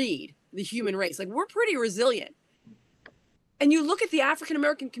breed, the human race. Like, we're pretty resilient. And you look at the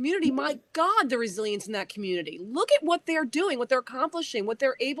African-American community, my God, the resilience in that community. Look at what they're doing, what they're accomplishing, what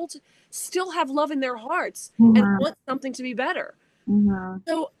they're able to still have love in their hearts and want something to be better.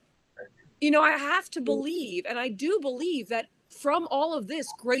 So, you know, I have to believe, and I do believe that from all of this,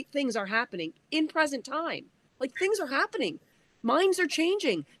 great things are happening in present time. Like, things are happening. Minds are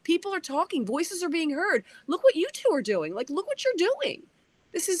changing. People are talking. Voices are being heard. Look what you two are doing. Like, look what you're doing.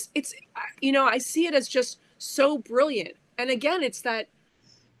 It's, you know, I see it as just so brilliant. And again, it's like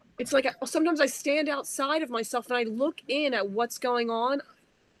sometimes I stand outside of myself and I look in at what's going on.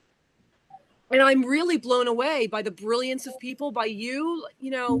 And I'm really blown away by the brilliance of people, by you.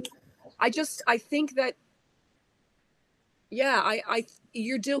 You know, I think that, yeah,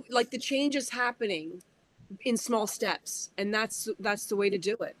 you're doing, like, the change is happening in small steps. And that's the way to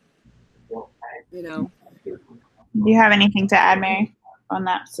do it. You know? Do you have anything to add, Mary, on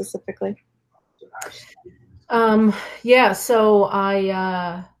that specifically? Yeah, so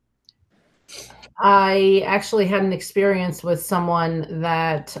I actually had an experience with someone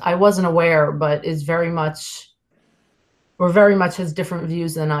that I wasn't aware, but is very much has different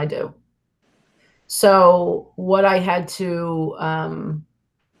views than I do. So what I had to kind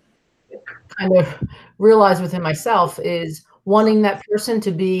of realize within myself is wanting that person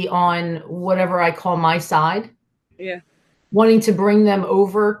to be on whatever I call my side. Yeah. Wanting to bring them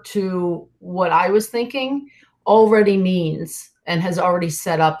over to what I was thinking already means and has already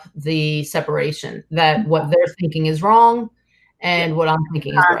set up the separation, that what they're thinking is wrong and what I'm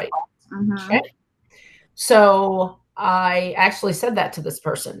thinking is right. Okay? So I actually said that to this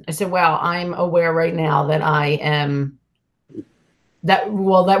person. I said, well, I'm aware right now that that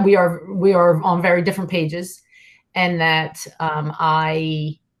we are on very different pages, and that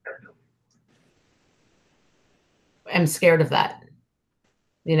I am scared of that.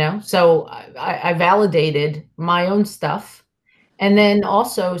 You know, so I validated my own stuff, and then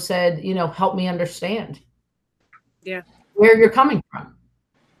also said, you know, help me understand where you're coming from,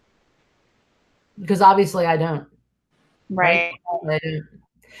 because obviously I don't. Right. I don't.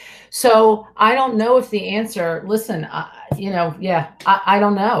 So I don't know if the answer, listen, you know, yeah, I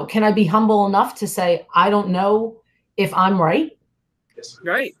don't know. Can I be humble enough to say, I don't know if I'm right?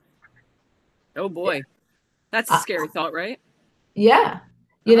 Right. Oh boy. That's a scary thought, right? Yeah.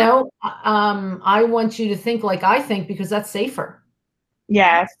 You know, I want you to think like I think because that's safer.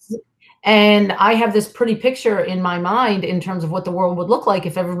 Yes. And I have this pretty picture in my mind in terms of what the world would look like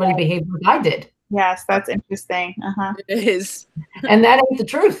if everybody behaved like I did. Yes, that's interesting. It is. And that ain't the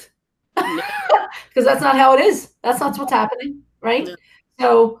truth. No. Because that's not how it is. That's not what's happening, right? No.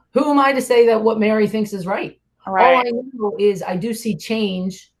 So who am I to say that what Mary thinks is right? Right. All I know is I do see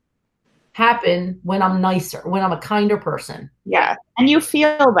change happen when I'm nicer, when I'm a kinder person. Yeah. And you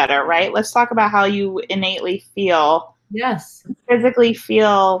feel better, right? Let's talk about how you innately feel. Yes. Physically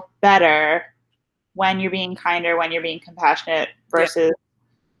feel better when you're being kinder, when you're being compassionate versus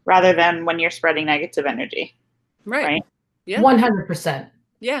rather than when you're spreading negative energy. Right. Yeah. 100%.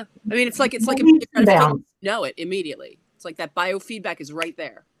 Yeah. I mean, it's like know it immediately. It's like that biofeedback is right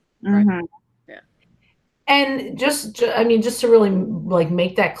there. Right. Mm-hmm. Yeah. And just to really like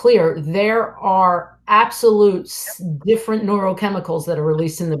make that clear, there are absolute different neurochemicals that are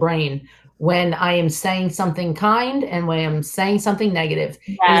released in the brain when I am saying something kind and when I'm saying something negative.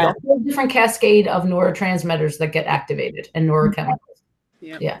 There's a whole different cascade of neurotransmitters that get activated and neurochemicals.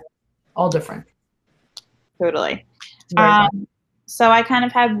 Yeah. All different. Totally. So I kind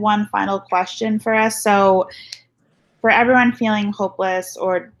of had one final question for us. So for everyone feeling hopeless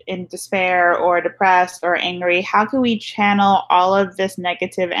or in despair or depressed or angry, how can we channel all of this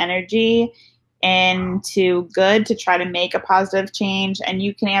negative energy into good to try to make a positive change? And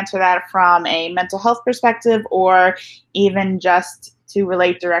you can answer that from a mental health perspective or even just to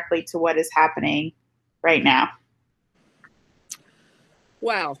relate directly to what is happening right now.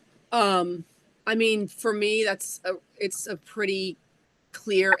 Wow. I mean, for me, it's a pretty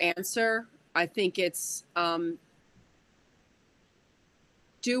clear answer. I think it's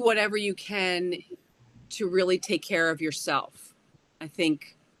do whatever you can to really take care of yourself. I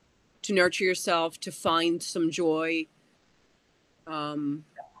think to nurture yourself, to find some joy. I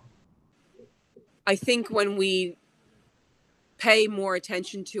think when we pay more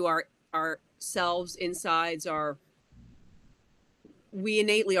attention to ourselves, insides, we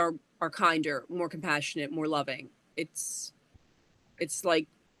innately are kinder, more compassionate, more loving. It's like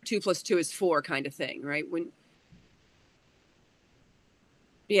 2 + 2 is 4 kind of thing, right?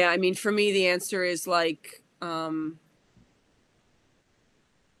 Yeah, I mean, for me, the answer is like,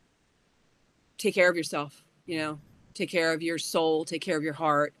 take care of yourself, take care of your soul, take care of your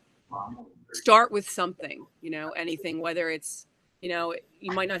heart. Start with something, anything, whether it's, you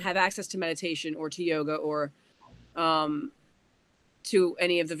might not have access to meditation or to yoga or to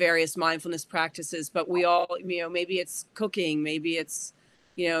any of the various mindfulness practices, but we all, maybe it's cooking, maybe it's,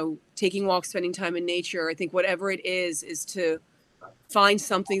 taking walks, spending time in nature. I think whatever it is to find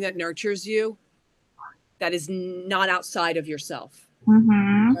something that nurtures you, that is not outside of yourself.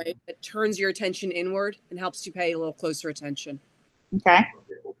 Mm-hmm. Right? It turns your attention inward and helps you pay a little closer attention. Okay.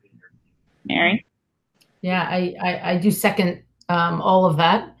 Mary? Yeah, I do second all of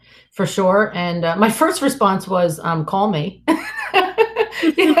that for sure. And my first response was, call me.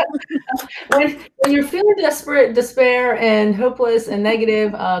 When you're feeling desperate, despair, and hopeless and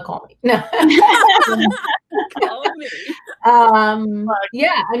negative, call me. No. Call me.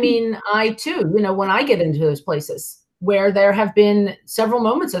 Yeah, I mean, I too, when I get into those places where there have been several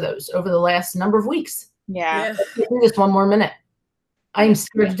moments of those over the last number of weeks. Yeah. Just one more minute. I'm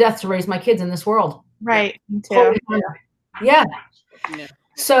scared to death to raise my kids in this world. Right. Me too. Yeah.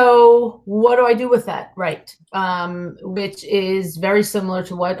 So what do I do with that? Right. Which is very similar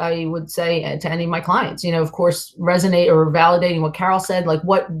to what I would say to any of my clients, of course, resonate or validating what Carol said, like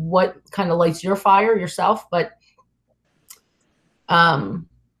what kind of lights your fire yourself. But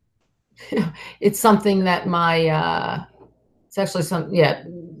it's something that it's actually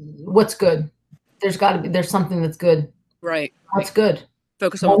what's good. There's something that's good. Right. What's good?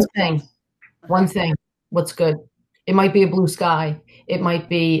 Focus on one thing. What's good? It might be a blue sky. It might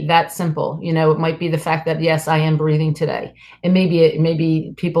be that simple. It might be the fact that, yes, I am breathing today. And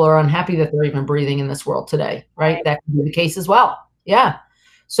maybe people are unhappy that they're even breathing in this world today, right? That could be the case as well. Yeah.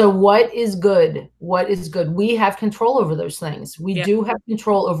 So what is good? What is good? We have control over those things. We do have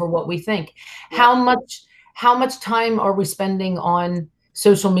control over what we think. How much time are we spending on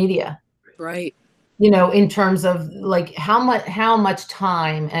social media? Right. In terms of like how much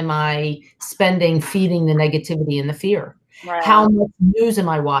time am I spending feeding the negativity and the fear? Right. How much news am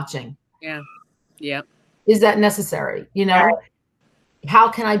I watching? Yeah. Yeah. Is that necessary? Right. How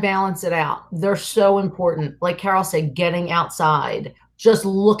can I balance it out? They're so important. Like Carol said, getting outside, just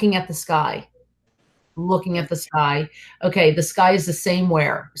looking at the sky. Okay, the sky is the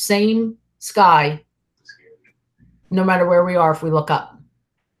same sky, no matter where we are if we look up.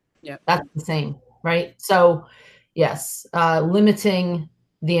 Yeah. That's the same. Right. So yes, limiting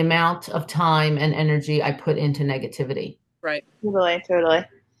the amount of time and energy I put into negativity. Right. Totally.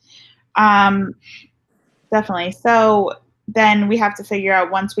 Definitely. So then we have to figure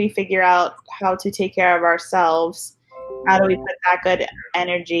out, once we figure out how to take care of ourselves, how do we put that good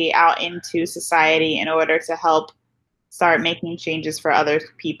energy out into society in order to help start making changes for other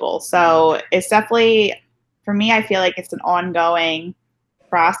people? So it's definitely, for me, I feel like it's an ongoing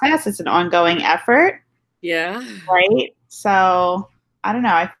process. It's an ongoing effort, Yeah. right? So I don't know.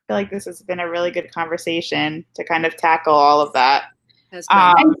 I feel like this has been a really good conversation to kind of tackle all of that. Has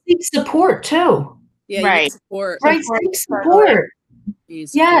been. And seek support too. Yeah, right. you need support. Right, seek support. You need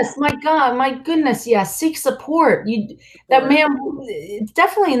Yes, support. my goodness, yes, seek support. That man, it's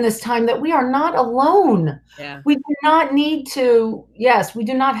definitely in this time that we are not alone. Yeah. We do not need to, yes, we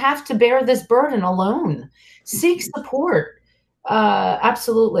do not have to bear this burden alone. Seek support.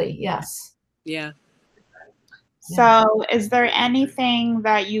 Absolutely, yes. Yeah. So is there anything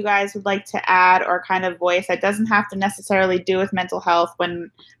that you guys would like to add or kind of voice that doesn't have to necessarily do with mental health? When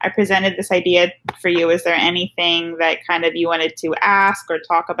I presented this idea for you, is there anything that kind of you wanted to ask or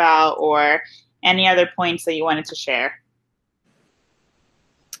talk about, or any other points that you wanted to share?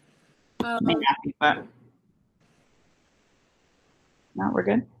 May not be, but no, we're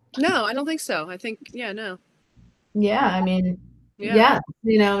good. No, I don't think so. I think, no. Yeah, I mean, yeah,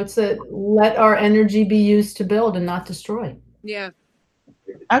 it's let our energy be used to build and not destroy. Yeah.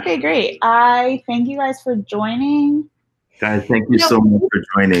 Okay, great. I thank you guys for joining. Guys, thank you so much for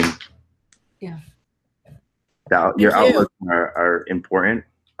joining. Yeah. Your outlooks are important.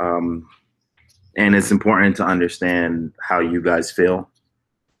 And it's important to understand how you guys feel.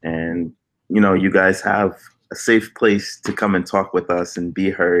 And, you guys have a safe place to come and talk with us and be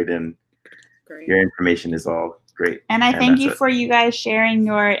heard. And your information is all great. And I thank you for you guys sharing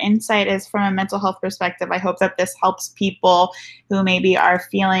your insight as from a mental health perspective. I hope that this helps people who maybe are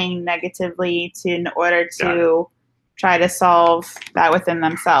feeling negatively in order to try to solve that within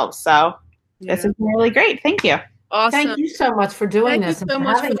themselves. So this is really great. Thank you. Awesome. Thank you so much for doing this. Thank you so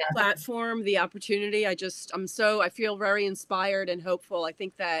much for the platform, the opportunity. I feel very inspired and hopeful. I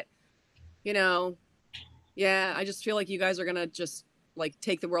think that, I just feel like you guys are going to just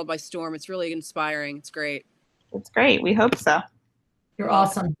take the world by storm. It's really inspiring. It's great. It's great. We hope so. You're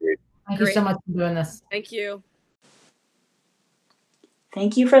awesome. Thank you so much for doing this. Thank you.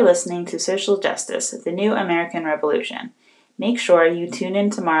 Thank you for listening to Social Justice, the New American Revolution. Make sure you tune in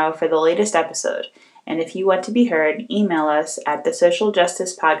tomorrow for the latest episode. And if you want to be heard, email us at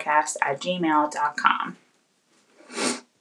thesocialjusticepodcast@gmail.com.